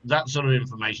 Larry, that sort of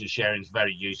information sharing is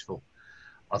very useful.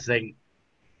 I think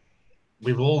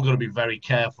we've all got to be very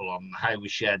careful on how we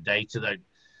share data, though.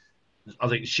 I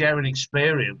think sharing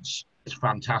experience is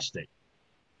fantastic,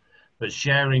 but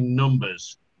sharing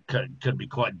numbers could be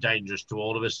quite dangerous to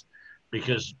all of us,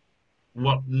 because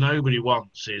what nobody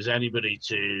wants is anybody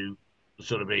to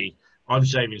sort of be, I'm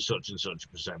saving such and such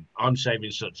 %, I'm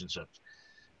saving such and such,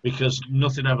 because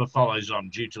nothing ever follows on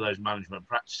due to those management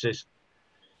practices.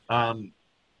 But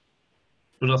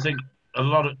I think a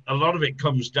lot of it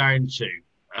comes down to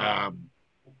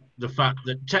the fact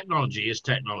that technology is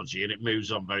technology and it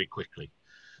moves on very quickly.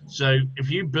 So if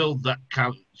you build that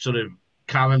sort of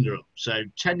calendar up. So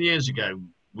 10 years ago,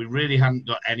 we really hadn't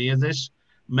got any of this.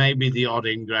 Maybe the odd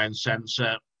in-ground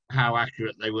sensor, how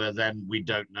accurate they were then, we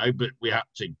don't know, but we had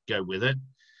to go with it.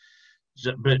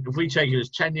 So, but if we take it as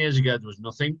 10 years ago, there was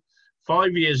nothing.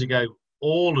 5 years ago,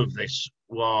 all of this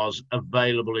was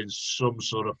available in some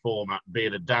sort of format, be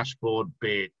it a dashboard,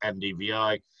 be it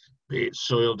NDVI, be it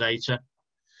soil data.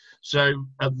 So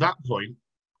at that point,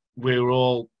 we were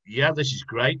all, yeah, this is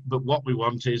great, but what we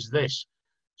want is this.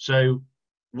 So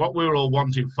what we were all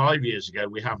wanting 5 years ago,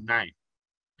 we have now.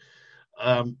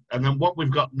 And then what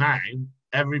we've got now,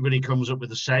 everybody comes up with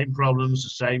the same problems,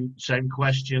 the same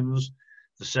questions,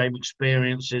 the same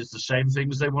experiences, the same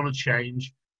things they want to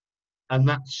change. And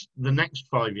that's the next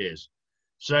 5 years.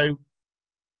 So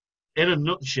in a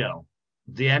nutshell,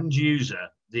 the end user,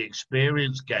 the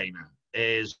experience gainer,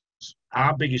 is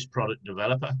our biggest product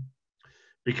developer,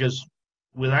 because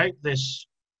without this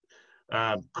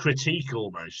critique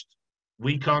almost,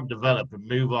 we can't develop and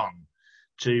move on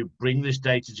to bring this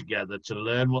data together, to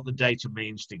learn what the data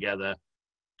means together,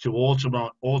 to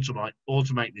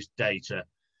automate this data.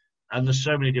 And there's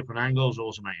so many different angles: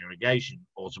 automate irrigation,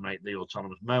 automate the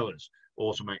autonomous mowers,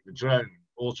 automate the drone,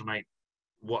 automate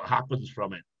what happens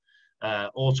from it,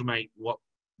 automate what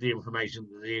the information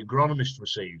that the agronomist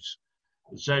receives.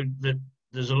 So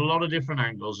there's a lot of different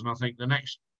angles, and I think the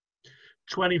next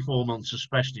 24 months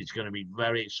especially is going to be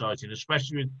very exciting,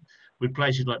 especially with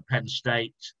places like Penn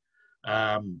State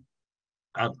and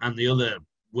the other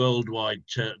worldwide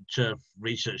turf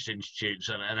research institutes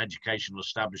and educational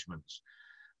establishments,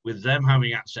 with them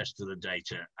having access to the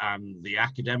data and the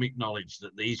academic knowledge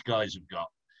that these guys have got,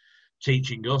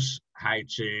 teaching us how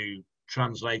to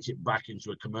translate it back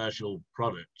into a commercial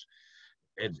product.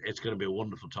 It's going to be a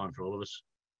wonderful time for all of us.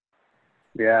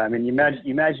 Yeah, I mean, you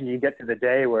imagine you get to the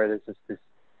day where there's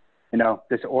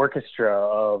this orchestra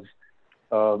of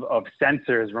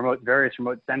sensors, various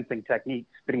remote sensing techniques,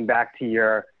 spitting back to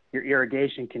your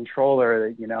irrigation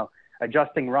controller,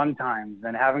 adjusting run times,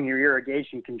 and having your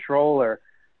irrigation controller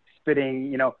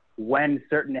spitting, when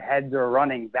certain heads are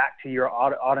running back to your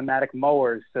automatic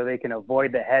mowers, so they can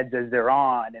avoid the heads as they're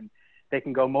on, and they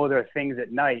can go mow their things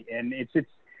at night. And it's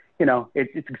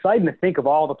exciting to think of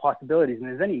all the possibilities, and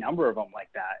there's any number of them like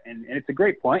that. And it's a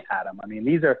great point, Adam. I mean,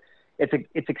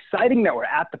 it's exciting that we're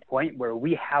at the point where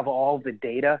we have all the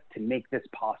data to make this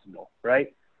possible,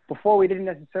 right? Before we didn't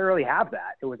necessarily have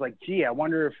that. It was like, gee, I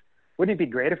wonder wouldn't it be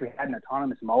great if we had an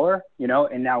autonomous mower,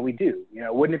 and now we do.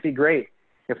 Wouldn't it be great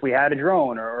if we had a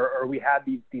drone or we had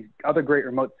these other great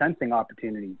remote sensing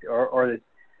opportunities or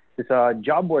this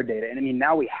job board data? And I mean,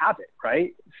 now we have it,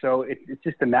 right? So it's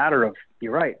just a matter of,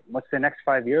 you're right, what's the next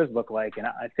 5 years look like? And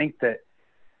I think that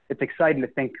it's exciting to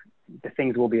think the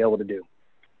things we'll be able to do.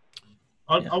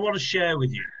 I want to share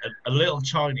with you a little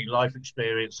tiny life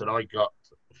experience that I got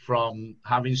from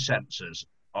having sensors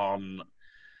on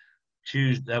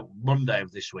Monday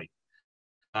of this week.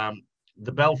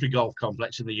 The Belfry Golf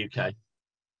Complex in the UK,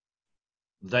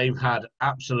 they've had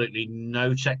absolutely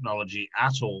no technology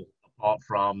at all apart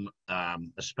from a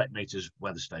Specmeters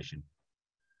weather station.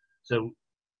 So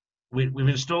we've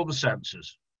installed the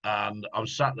sensors, and I'm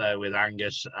sat there with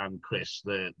Angus and Chris,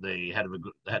 the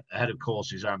head of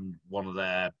courses, and one of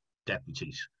their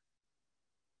deputies,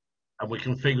 and we're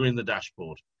configuring the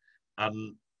dashboard.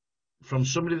 And from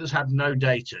somebody that's had no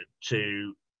data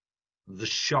to the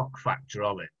shock factor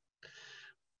of it,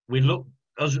 we look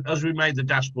as we made the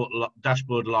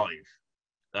dashboard live.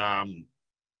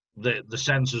 The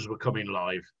sensors were coming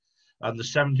live, and the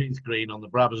 17th green on the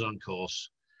Brabazon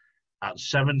course at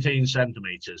 17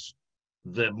 centimeters,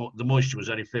 the moisture was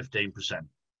only 15%.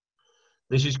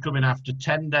 This is coming after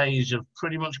 10 days of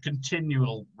pretty much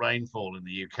continual rainfall in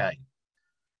the UK,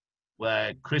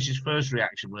 where Chris's first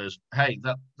reaction was, hey,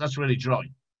 that's really dry.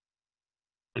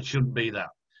 It shouldn't be that.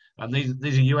 And these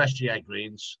are USGA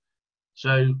greens.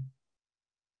 So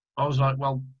I was like,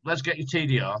 well, let's get your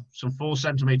TDR, some 4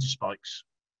 centimeter spikes,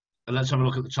 and let's have a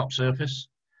look at the top surface.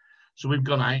 So we've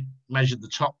gone out, measured the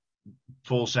top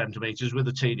 4 centimeters with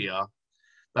the TDR.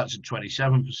 That's at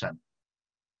 27%.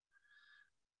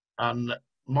 And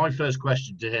my first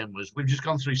question to him was, we've just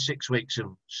gone through 6 weeks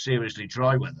of seriously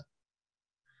dry weather,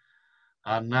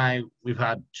 and now we've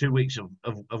had 2 weeks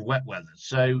of wet weather.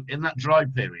 So in that dry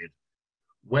period,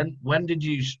 when did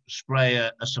you spray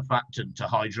a surfactant to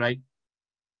hydrate,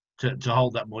 to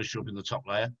hold that moisture up in the top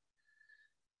layer?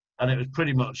 And it was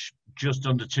pretty much just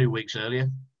under 2 weeks earlier.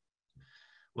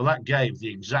 Well, that gave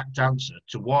the exact answer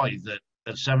to why that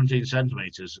at 17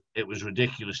 centimeters, it was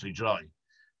ridiculously dry,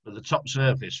 but the top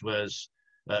surface was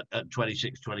at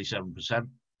 26, 27%.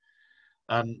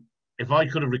 And if I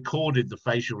could have recorded the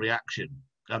facial reaction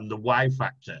and the wow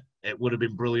factor, it would have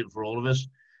been brilliant for all of us,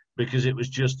 because it was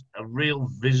just a real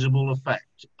visible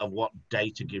effect of what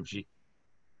data gives you.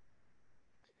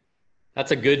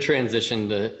 That's a good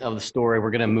transition of the story.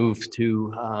 We're going to move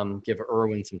to give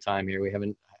Erwin some time here. We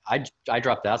haven't, I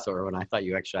dropped that, so Erwin, I thought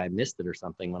I missed it or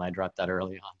something when I dropped that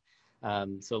early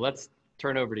on. So let's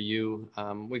turn over to you.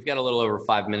 We've got a little over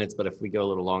 5 minutes, but if we go a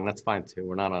little long, that's fine too.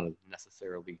 We're not on a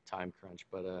necessarily time crunch,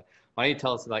 but why don't you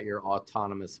tell us about your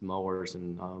autonomous mowers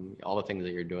and all the things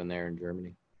that you're doing there in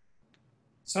Germany?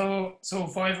 So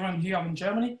for everyone here, I'm in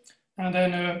Germany. And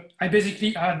then I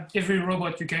basically had every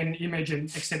robot you can imagine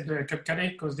except the Cup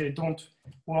Cadet, because they don't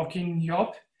work in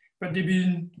Europe, but they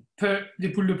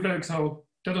pull the plug, so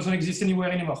that doesn't exist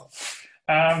anywhere anymore.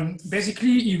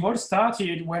 Basically, it all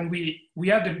started when we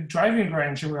had the driving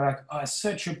range, and we were like, oh, it's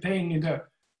such a pain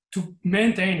to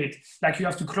maintain it. Like, you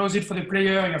have to close it for the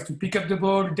player, you have to pick up the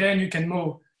ball, then you can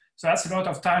mow. So that's a lot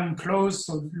of time closed,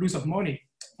 so lose of money.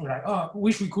 We're like, oh, I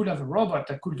wish we could have a robot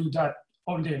that could do that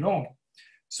all day long.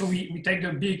 So we take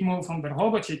the big move from the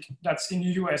robotic that's in the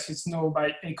US, it's now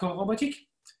by Eco Robotic.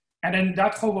 And then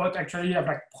that robot actually have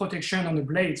like protection on the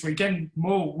blade, so you can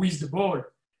mow with the ball.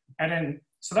 And then,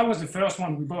 so that was the first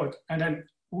one we bought. And then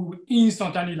we would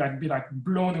instantly be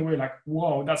blown away, like,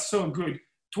 whoa, that's so good.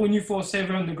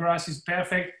 24/7, the grass is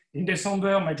perfect. In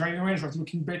December, my driving range was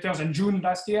looking better than June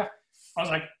last year. I was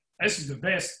like, this is the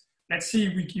best. Let's see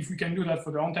if we can do that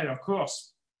for the entire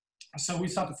course. So we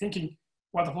started thinking,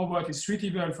 what robot is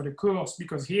suitable for the course,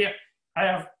 because here I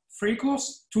have 3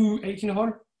 courses, 2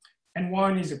 18-hole, and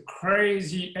one is a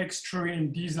crazy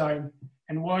extreme design,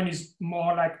 and one is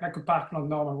more like a parkland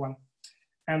normal one.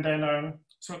 And then,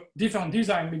 so different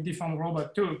design with different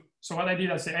robot too. So what I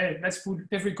did, I said, hey, let's put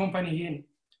every company in.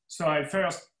 So I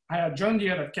had John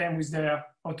Deere that came with their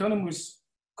autonomous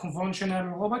conventional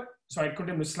robot. So I called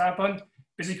them a slap-on.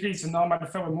 Basically, it's a normal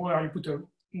fairway mower. You put a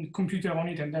computer on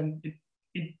it, and then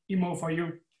it mow for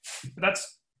you. But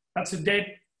that's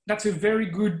a very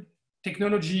good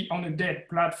technology on a dead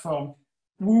platform.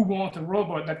 Who want a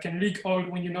robot that can leak oil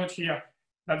when you're not here,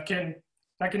 that can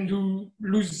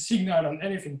lose signal on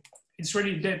anything? It's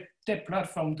really dead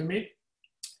platform to me.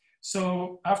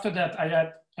 So after that, I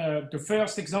had the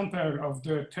first example of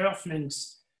the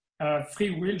TurfLynx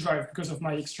 3-wheel drive because of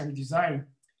my extreme design.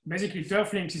 Basically,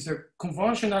 TurfLynx is a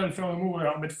conventional fairway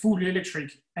mower, but fully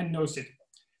electric and no seat.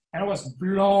 And I was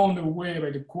blown away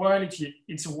by the quality.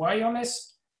 It's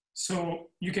wireless, so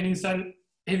you can install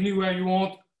anywhere you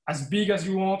want, as big as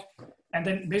you want. And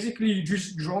then basically you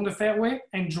just draw on the fairway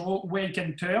and draw where you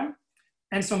can turn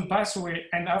and some passway.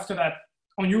 And after that,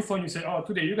 on your phone, you say, oh,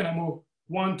 today you're gonna move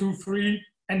 1, 2, 3,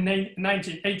 and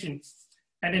 19, 18.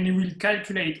 And then it will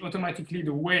calculate automatically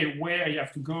the way where you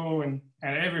have to go and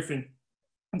everything.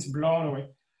 It's blown away.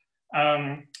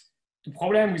 The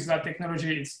problem with that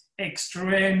technology is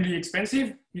extremely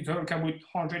expensive. You talk about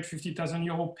 150,000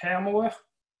 euros per mower.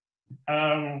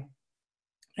 And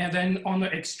then on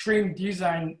the extreme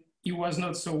design, it was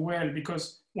not so well,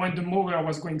 because when the mower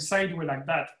was going sideways like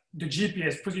that, the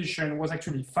GPS position was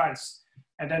actually false.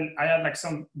 And then I had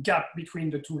some gap between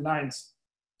the 2 lines.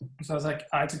 So I was like,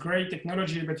 it's a great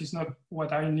technology, but it's not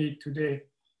what I need today.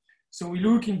 So we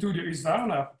look into the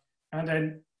Husqvarna, and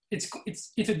then it's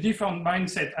a different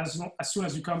mindset as soon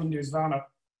as you come in the Husqvarna,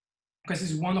 because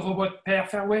it's 1 robot per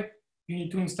fairway. You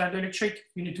need to install the electric.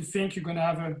 You need to think you're gonna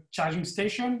have a charging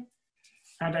station.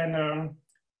 And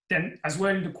then as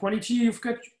well, the quality you've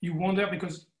got, you wonder,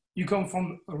 because you come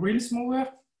from a real mower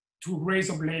to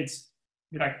razor blades.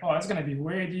 You're like, oh, it's gonna be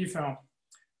way different.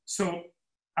 So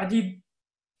I did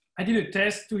a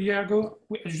test 2 years ago,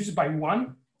 just by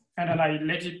 1, and then I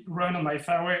let it run on my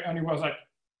fairway, and it was like,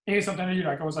 instantly,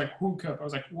 I was like hooked up. I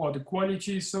was like, wow, the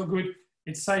quality is so good.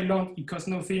 It's silent, it costs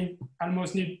nothing,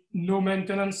 almost need no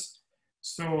maintenance.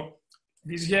 So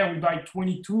this year we buy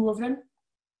 22 of them,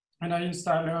 and I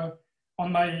install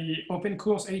on my open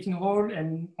course 18-hole,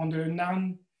 and on the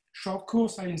non-short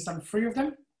course I install 3 of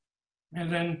them.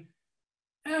 And then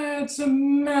it's a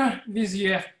meh this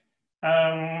year.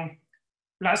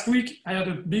 Last week I had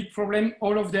a big problem.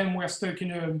 All of them were stuck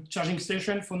in a charging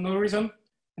station for no reason,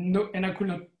 and I could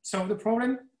not solve the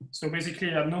problem. So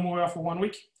basically I had no mower for 1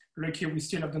 week. Lucky we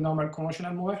still have the normal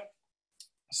conventional mower.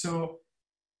 So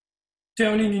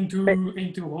turning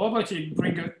into robotic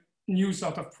bring a new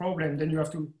sort of problem. Then you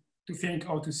have to think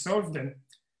how to solve them.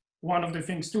 One of the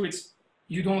things too, it's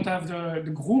you don't have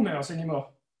the groomers anymore.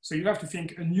 So you have to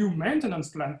think a new maintenance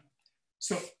plan.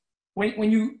 So when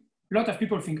a lot of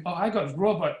people think, oh, I got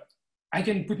robot, I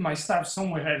can put my staff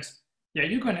somewhere else. Yeah,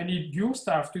 you're gonna need your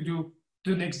staff to do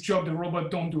the next job the robot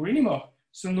don't do anymore.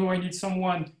 So now I need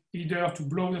someone either to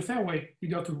blow the fairway,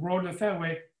 either to roll the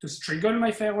fairway, to striggle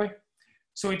my fairway.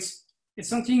 So it's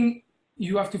something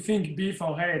you have to think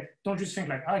beforehand. Don't just think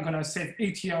like, I'm gonna save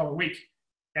 80 hours a week.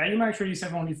 Yeah, you might actually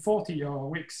save only 40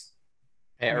 weeks.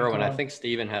 Hey, Erwin, I think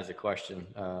Steven has a question.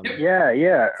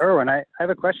 Yeah, Erwin, I have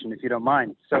a question if you don't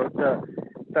mind. So the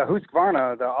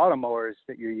Husqvarna, the automowers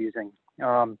that you're using,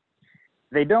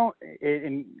 they don't,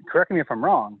 and correct me if I'm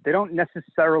wrong, they don't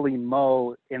necessarily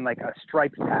mow in like a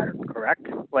striped pattern, correct?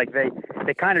 Like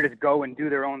they kind of just go and do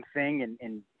their own thing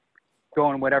and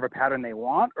go in whatever pattern they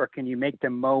want, or can you make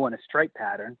them mow in a stripe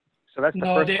pattern? So that's the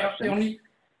first question.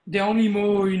 They only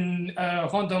mow in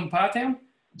random pattern.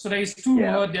 So there is two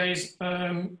modes. There is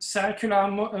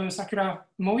circular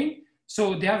mowing.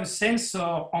 So they have a sensor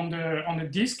on the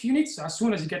disc unit. So as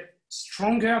soon as it gets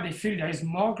stronger, they feel there is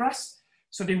more grass.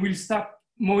 So they will start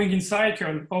mowing in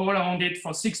cycle all around it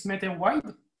for 6 meters wide.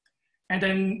 And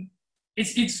then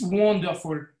it's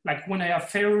wonderful. Like when I have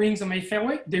fairway rings on my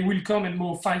fairway, they will come and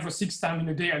mow 5 or 6 times in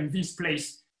a day in this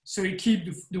place. So it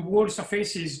keeps the whole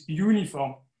surfaces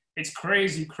uniform. It's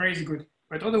crazy good.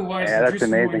 But otherwise, just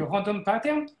mowing a random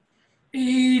pattern,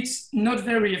 it's not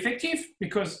very effective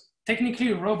because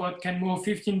technically a robot can mow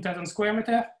 15,000 square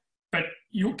meters, but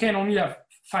you can only have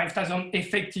 5,000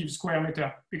 effective square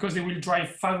meters because they will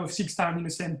drive 5 or 6 times in the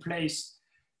same place.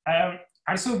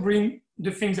 Also bring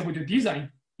the things about the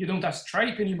design. You don't have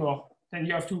stripe anymore. Then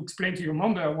you have to explain to your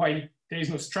member why there is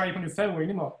no stripe on the fairway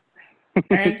anymore.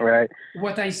 And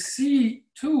what I see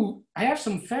too, I have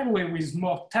some fairway with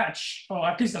more touch, or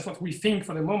at least that's what we think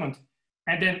for the moment.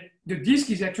 And then the disc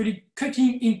is actually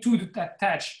cutting into that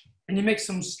touch, and it makes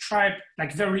some stripe,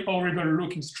 like very horrible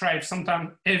looking stripes,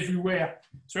 sometimes everywhere.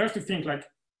 So you have to think like,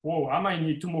 whoa, I might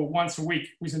need to mow once a week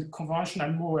with a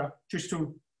conventional mower just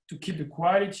to keep the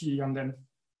quality. And then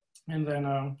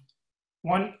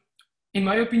in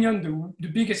my opinion, the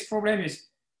biggest problem is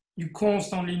you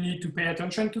constantly need to pay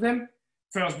attention to them.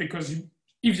 First, because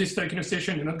if they're stuck in a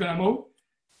station, you're not gonna mow.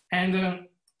 And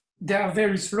they are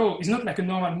very slow. It's not like a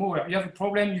normal mower. You have a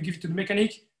problem, you give it to the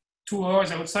mechanic, 2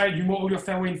 hours outside, you mow all your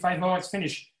fairway in 5 hours,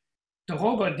 finish. The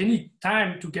robot, they need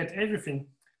time to get everything.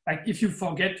 Like if you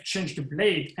forget to change the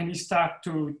blade and you start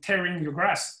to tearing your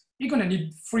grass, you're gonna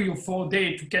need 3 or 4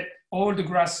 days to get all the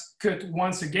grass cut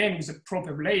once again with the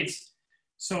proper blades.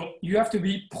 So you have to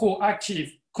be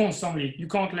proactive constantly. You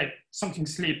can't let something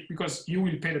slip because you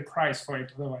will pay the price for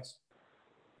it otherwise.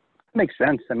 Makes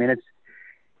sense. I mean,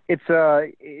 it's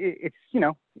you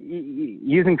know,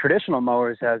 using traditional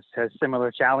mowers has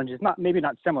similar challenges. Maybe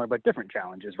not similar, but different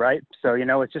challenges, right? So you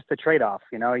know, it's just a trade-off.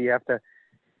 You know, you have to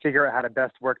figure out how to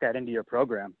best work that into your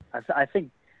program. I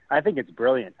think it's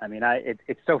brilliant. I mean,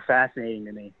 it's so fascinating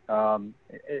to me.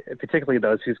 Particularly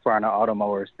those Husqvarna auto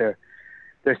mowers. They're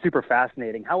super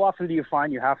fascinating. How often do you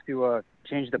find you have to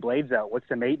change the blades out? What's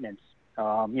the maintenance?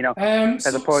 You know,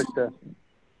 as opposed to...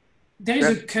 There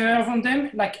is a curve on them.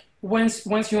 Like once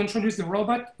you introduce the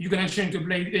robot, you're gonna change the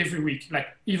blade every week, like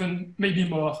even maybe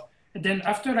more. And then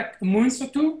after like a month or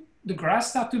two, the grass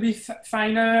start to be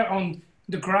finer. On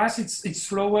the grass, it's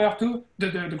slower too.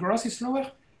 The grass is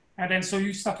slower. And then so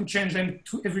you start to change them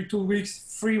every 2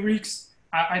 weeks, 3 weeks.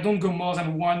 I don't go more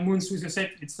than 1 month with a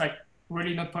set. It's like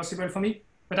really not possible for me.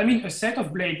 But I mean, a set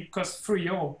of blade costs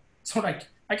 €3. So like,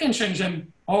 I can change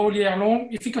them all year long.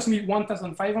 If it costs me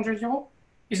 €1,500,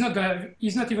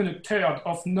 it's not even a third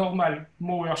of normal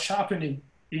mower sharpening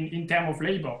in terms of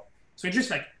labor. So it's just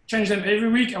like, change them every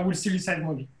week, I will still save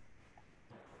money.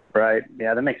 Right,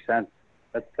 yeah, that makes sense.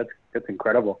 That's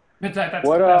incredible. But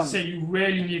I say you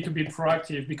really need to be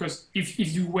proactive because if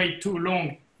you wait too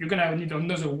long, you're gonna need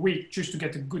another week just to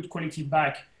get a good quality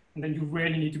back. And then you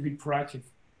really need to be proactive.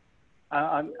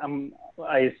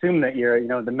 I assume that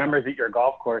the members at your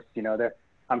golf course,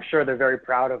 I'm sure they're very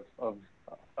proud of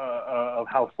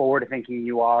how forward-thinking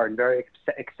you are and very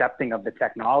accepting of the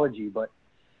technology. But,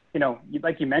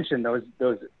 like you mentioned, those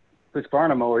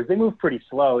Husqvarna mowers, they move pretty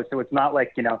slow. So it's not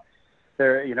like,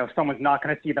 someone's not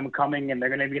going to see them coming and they're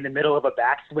going to be in the middle of a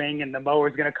backswing and the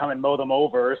mower's going to come and mow them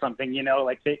over or something,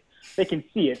 like they can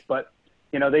see it, but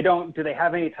do they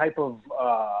have any type of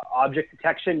object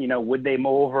detection? Would they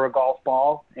mow over a golf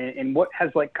ball? And what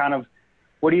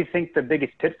do you think the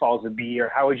biggest pitfalls would be, or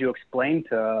how would you explain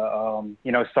to,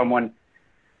 someone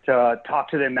to talk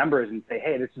to their members and say,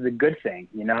 hey, this is a good thing,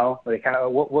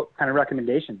 what kind of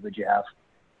recommendations would you have?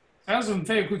 That's a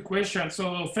very good question.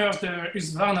 So first, the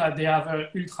Husqvarna, they have an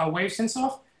ultra-wave sensor,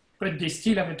 but they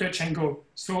still have a touch and go.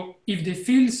 So if they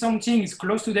feel something is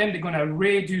close to them, they're gonna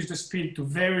reduce the speed to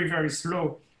very, very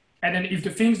slow. And then if the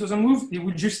things doesn't move, they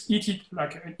will just eat it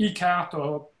like an e-cart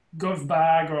or golf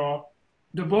bag, or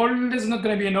the ball is not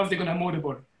gonna be enough, they're gonna mow the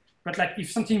ball. But like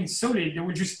if something is solid, they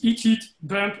will just hit it,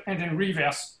 bump, and then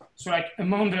reverse. So like a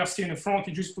member still in the front,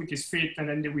 he just put his feet and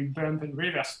then they will bump and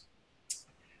reverse.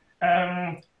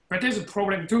 But there's a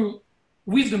problem too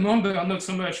with the member, not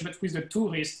so much, but with the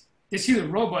tourist. They see the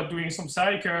robot doing some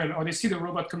cycle, or they see the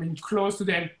robot coming close to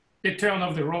them. They turn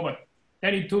off the robot.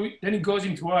 Then it goes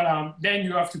into alarm. Then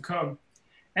you have to come,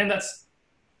 and that's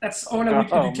all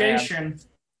with education. Man.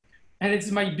 And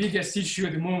it's my biggest issue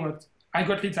at the moment. I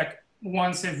got it like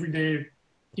once every day.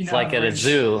 It's like at a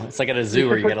zoo. It's like at a zoo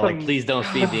where you gotta like, please don't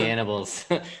feed the animals.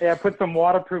 Yeah, put some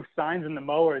waterproof signs in the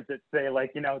mowers that say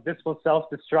like, this will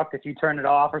self-destruct if you turn it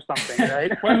off or something,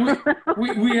 right? Well,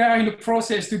 we are in the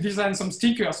process to design some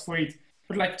stickers for it.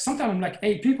 But like sometimes I'm like,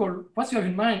 hey, people, what you have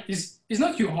in mind is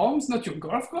not your home, it's not your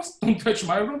golf course. Don't touch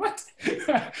my robot.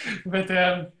 But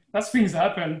that's things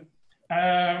happen.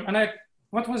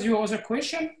 What was your other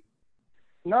question?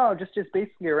 No, just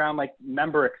basically around like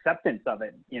member acceptance of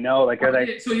it, like are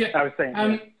they? So yeah, I was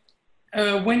saying.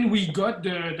 When we got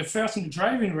the first in the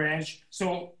driving range,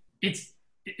 so it's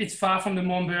far from the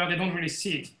member, they don't really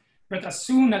see it. But as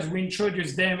soon as we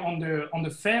introduced them on the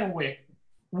fairway,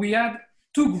 we had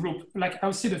two groups. Like I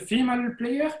would say the female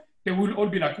player, they will all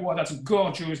be like, wow, that's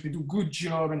gorgeous, they do good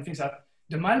job and things like that.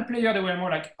 The male player, they were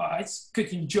more like, oh, it's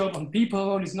cutting job on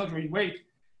people, it's not really great.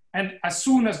 And as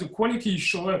soon as the quality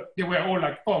showed up, they were all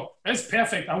like, oh, that's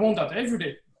perfect. I want that every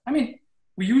day. I mean,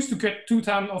 we used to cut 2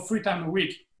 times or 3 times a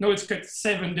week. Now it's cut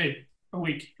 7 days a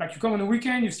week. Like you come on a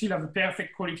weekend, you still have a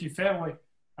perfect quality fairway.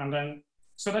 And then,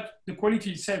 so that the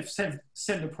quality itself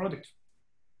sell the product.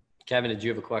 Kevin, did you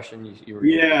have a question?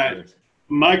 Yeah.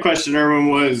 My question, Erwin,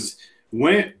 was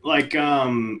when, like,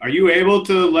 are you able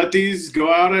to let these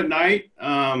go out at night?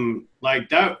 Like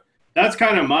that's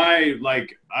kind of my,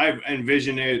 like, I've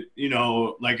envisioned it,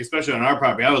 like, especially on our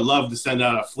property, I would love to send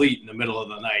out a fleet in the middle of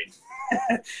the night,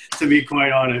 to be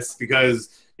quite honest,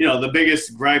 because, the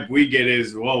biggest gripe we get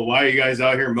is, well, why are you guys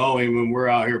out here mowing when we're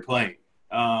out here playing?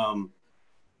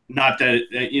 Not that,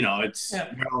 it's,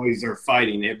 we always are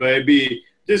fighting it, but it'd be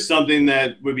just something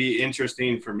that would be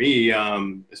interesting for me,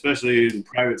 especially in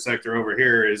private sector over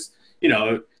here is,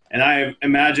 and I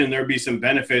imagine there'd be some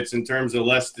benefits in terms of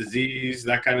less disease,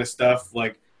 that kind of stuff.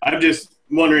 Like, I'm just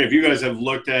wondering if you guys have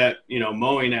looked at,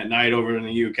 mowing at night over in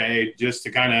the UK just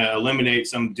to kind of eliminate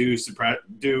some dew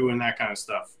and that kind of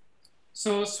stuff.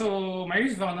 So my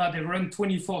Husqvarna, they run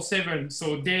 24/7,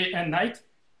 so day and night.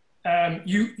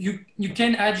 You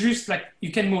can adjust, like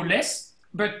you can mow less,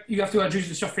 but you have to adjust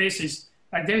the surfaces.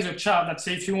 Like there is a chart that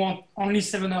says if you want only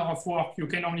 7 hours of work, you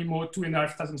can only mow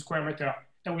 2,500 square meters.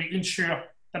 That will ensure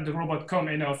that the robot come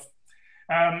enough.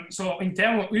 So in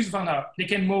terms of Husqvarna, they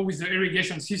can mow with the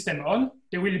irrigation system on.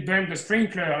 They will burn the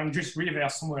sprinkler and just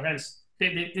reverse somewhere else.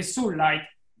 They're so light,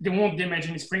 they won't damage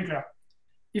any sprinkler.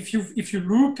 If you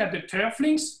look at the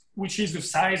Turflings, which is the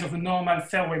size of a normal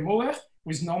fairway mower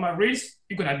with normal reels,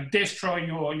 you're gonna destroy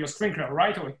your sprinkler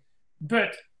right away.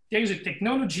 But there is a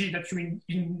technology that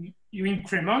you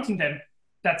increment in them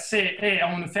that say, hey,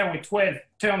 I want a fairway 12,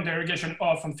 turn the irrigation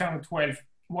off on fairway 12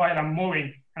 while I'm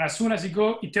mowing. And as soon as you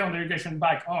go, you turn the irrigation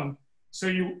back on. So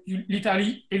you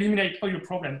literally eliminate all your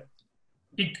problem.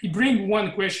 It brings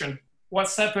one question.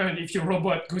 What's happened if your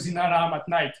robot goes in alarm at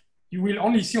night? You will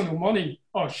only see on the morning,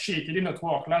 oh shit, it did not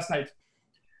work last night.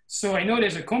 So I know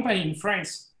there's a company in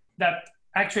France that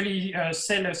actually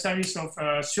sell a service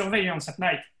of surveillance at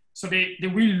night. So they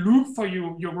will look for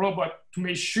your robot to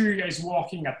make sure it's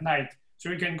working at night. So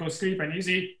you can go sleep and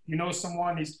easy,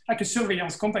 someone is like a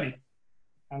surveillance company.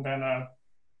 And then,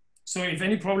 so if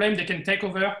any problem, they can take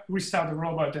over, restart the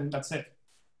robot, and that's it.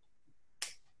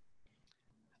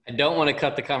 I don't want to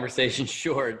cut the conversation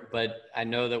short, but I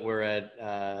know that we're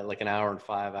at like an hour and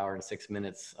 5, hour and 6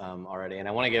 minutes already. And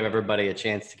I want to give everybody a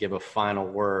chance to give a final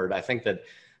word. I think that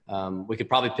we could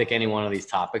probably pick any one of these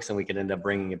topics and we could end up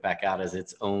bringing it back out as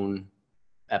its own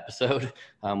episode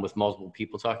with multiple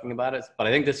people talking about it. But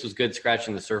I think this was good,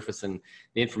 scratching the surface, and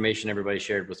the information everybody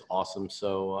shared was awesome.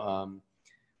 So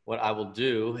what I will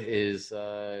do is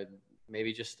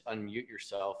maybe just unmute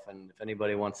yourself. And if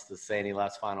anybody wants to say any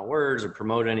last final words or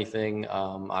promote anything,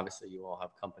 obviously you all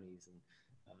have companies and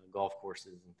golf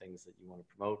courses and things that you want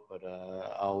to promote. But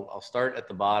I'll start at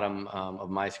the bottom of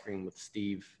my screen with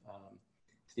Steve.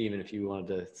 Steven, if you wanted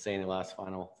to say any last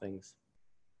final things.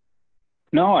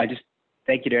 No, I just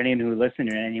thank you to anyone who listened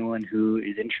and anyone who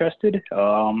is interested.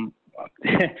 A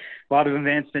lot of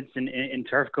advancements in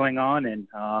turf going on, and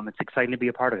it's exciting to be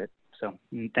a part of it. So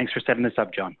thanks for setting this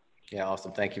up, John. Yeah,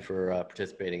 awesome. Thank you for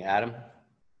participating. Adam?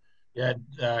 Yeah,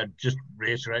 just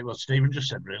reiterate what Stephen just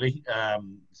said, really.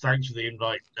 Thanks for the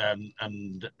invite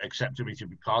and accepting me to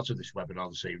be part of this webinar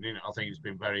this evening. I think it's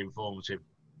been very informative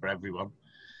for everyone,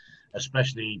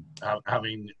 especially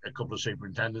having a couple of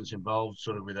superintendents involved,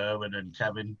 sort of with Erwin and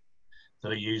Kevin,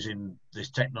 that are using this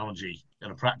technology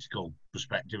in a practical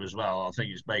perspective as well. I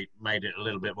think it's made it a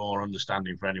little bit more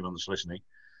understanding for anyone that's listening.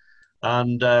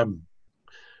 And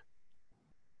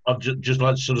I'd just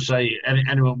like to sort of say,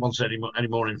 anyone wants any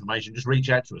more information, just reach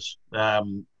out to us.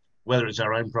 Whether it's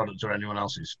our own product or anyone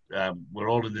else's, we're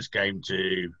all in this game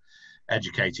to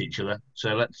educate each other.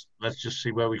 So let's just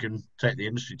see where we can take the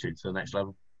industry to the next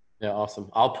level. Yeah,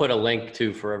 awesome. I'll put a link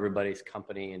too for everybody's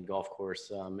company and golf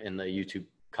course in the YouTube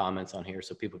comments on here,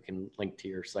 so people can link to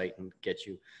your site and get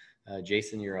you.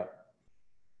 Jason, you're up.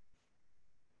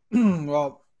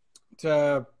 Well,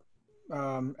 to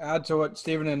add to what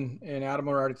Stephen and Adam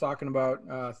were already talking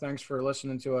about, thanks for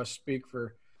listening to us speak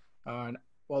for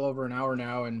well over an hour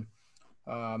now. And,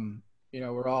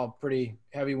 we're all pretty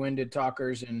heavy-winded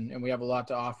talkers, and we have a lot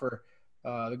to offer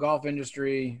the golf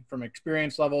industry from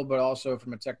experience level, but also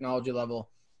from a technology level.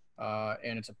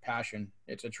 And it's a passion.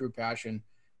 It's a true passion.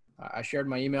 I shared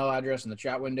my email address in the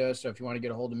chat window, so if you want to get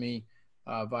a hold of me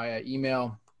via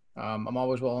email, I'm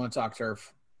always willing to talk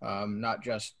turf, not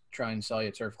just try and sell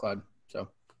you Turf Cloud. So,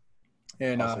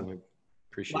 and Awesome. We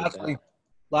appreciate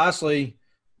lastly,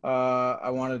 I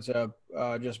wanted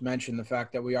to just mention the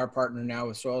fact that we are partnered now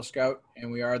with Soil Scout,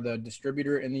 and we are the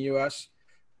distributor in the U.S.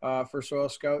 For Soil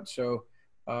Scout. So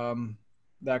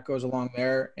that goes along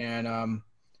there. And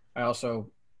I also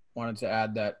wanted to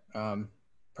add that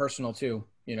personal too.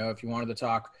 If you wanted to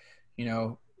talk,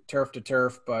 turf to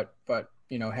turf, but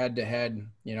head to head.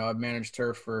 I've managed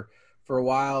turf for a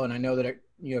while, and I know that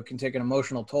it can take an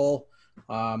emotional toll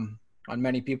on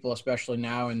many people, especially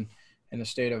now in the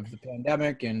state of the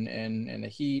pandemic and the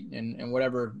heat and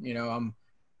whatever. I'm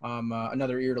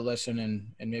another ear to listen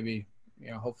and maybe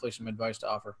hopefully some advice to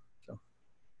offer. So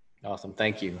awesome.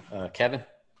 Thank you, Kevin.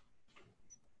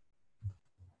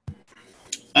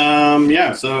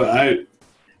 Yeah. So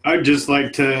I'd just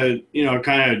like to,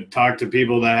 kind of talk to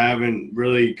people that haven't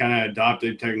really kind of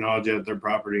adopted technology at their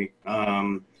property.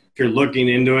 If you're looking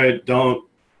into it, don't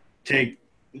take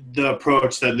the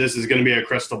approach that this is going to be a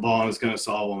crystal ball and it's going to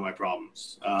solve all my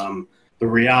problems. The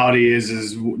reality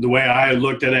is the way I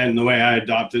looked at it and the way I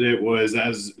adopted it was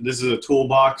as this is a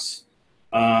toolbox.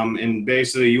 And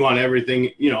basically you want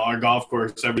everything, our golf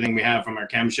course, everything we have from our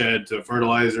chem shed to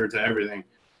fertilizer to everything.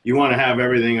 You want to have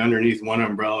everything underneath one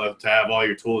umbrella to have all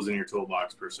your tools in your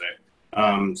toolbox per se.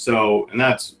 And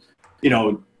that's,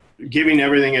 giving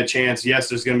everything a chance. Yes,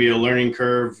 there's going to be a learning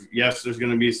curve. Yes, there's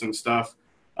going to be some stuff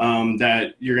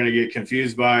that you're going to get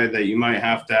confused by that you might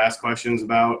have to ask questions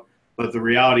about. But the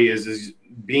reality is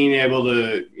being able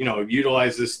to,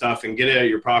 utilize this stuff and get it at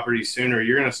your property sooner,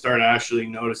 you're going to start actually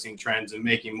noticing trends and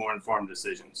making more informed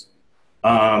decisions.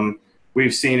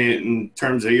 We've seen it in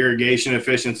terms of irrigation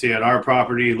efficiency at our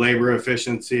property, labor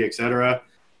efficiency, et cetera.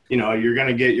 You're going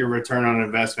to get your return on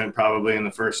investment probably in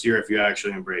the first year if you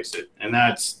actually embrace it. And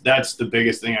that's the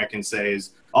biggest thing I can say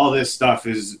is all this stuff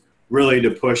is really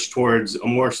to push towards a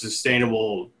more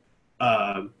sustainable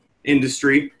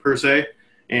industry per se.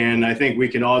 And I think we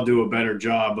can all do a better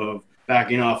job of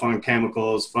backing off on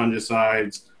chemicals,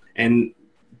 fungicides, and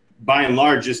by and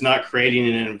large, just not creating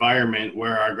an environment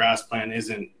where our grass plant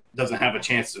doesn't have a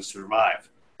chance to survive,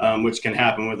 which can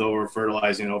happen with over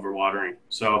fertilizing, over watering.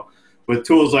 So with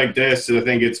tools like this, I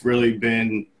think it's really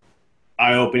been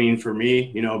eye-opening for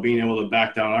me, being able to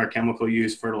back down our chemical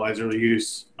use, fertilizer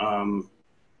use.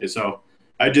 So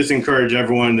I just encourage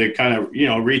everyone to kind of,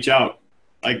 reach out.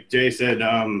 Like Jay said,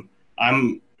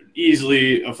 I'm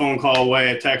easily a phone call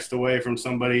away, a text away from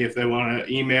somebody if they want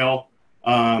to email.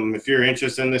 If you're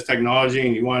interested in this technology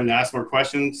and you want to ask more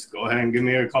questions, go ahead and give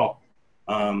me a call.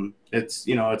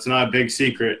 It's not a big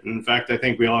secret. In fact, I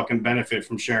think we all can benefit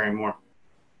from sharing more.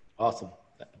 Awesome.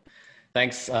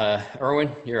 Thanks. Erwin,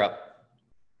 you're up.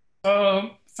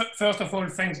 First of all,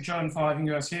 thanks, John, for having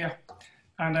us here.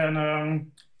 And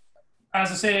then,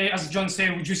 as John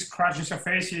said, we just scratch the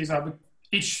surfaces about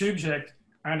each subject.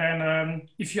 And then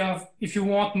if you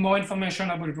want more information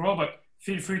about the robot,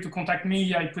 feel free to contact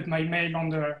me. I put my mail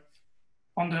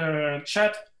on the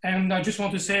chat. And I just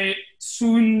want to say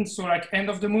soon, so like end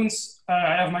of the month,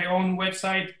 I have my own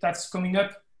website that's coming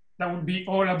up. That would be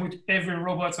all about every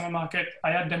robot on the market.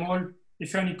 I had them all.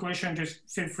 If you have any question, just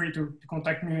feel free to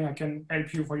contact me. I can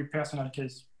help you for your personal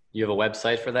case. You have a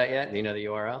website for that yet? Do you know the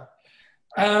URL?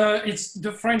 It's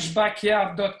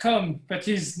thefrenchbackyard.com, but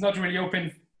it's not really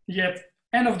open yet.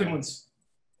 End of the month.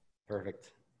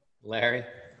 Perfect. Larry?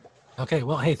 Okay,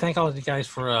 well, hey, thank all of you guys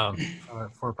for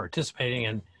participating,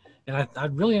 and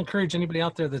I'd really encourage anybody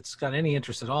out there that's got any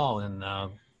interest at all in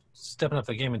stepping up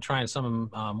the game and trying some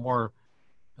more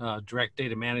direct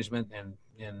data management and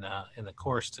in the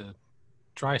course to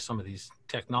try some of these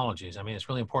technologies. I mean, it's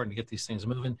really important to get these things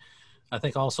moving. I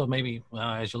think also maybe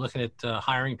as you're looking at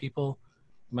hiring people,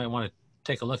 you might want to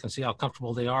take a look and see how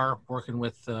comfortable they are working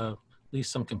with at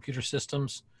least some computer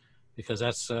systems, because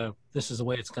this is the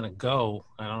way it's going to go.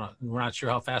 I don't know. We're not sure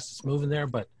how fast it's moving there,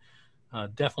 but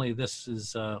definitely this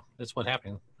is that's what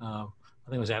happened. I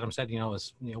think it was Adam said,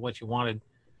 is what you wanted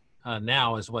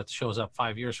now is what shows up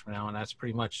 5 years from now, and that's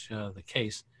pretty much the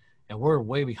case. And we're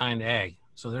way behind ag,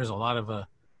 so there's a lot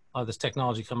of this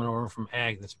technology coming over from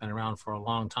ag that's been around for a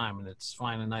long time, and it's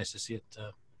fine and nice to see it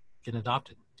getting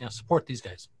adopted. Yeah, support these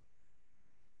guys.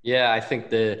 Yeah, I think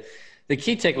the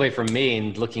key takeaway from me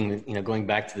and looking, going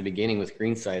back to the beginning with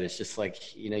GreenSight, is just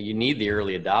like, you need the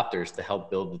early adopters to help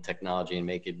build the technology and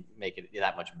make it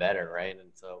that much better, right?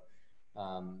 And so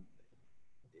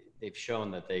they've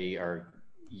shown that they are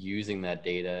using that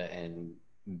data and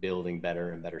building better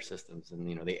and better systems, and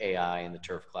the AI and the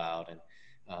turf cloud and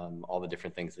all the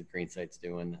different things that GreenSight's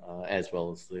doing, as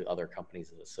well as the other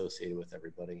companies associated with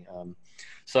everybody.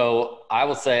 So I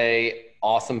will say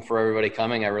awesome for everybody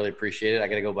coming. I really appreciate it. I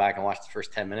got to go back and watch the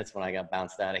first 10 minutes when I got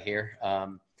bounced out of here.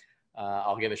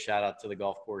 I'll give a shout out to the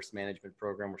golf course management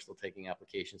program. We're still taking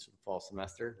applications for the fall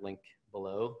semester, link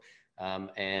below.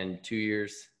 And 2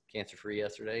 years cancer-free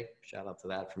yesterday. Shout out to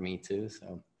that for me too.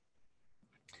 So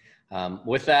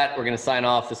with that, we're going to sign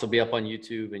off. This will be up on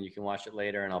YouTube and you can watch it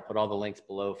later, and I'll put all the links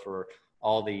below for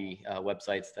all the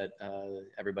websites that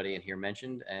everybody in here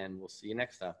mentioned, and we'll see you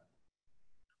next time.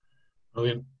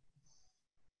 Brilliant.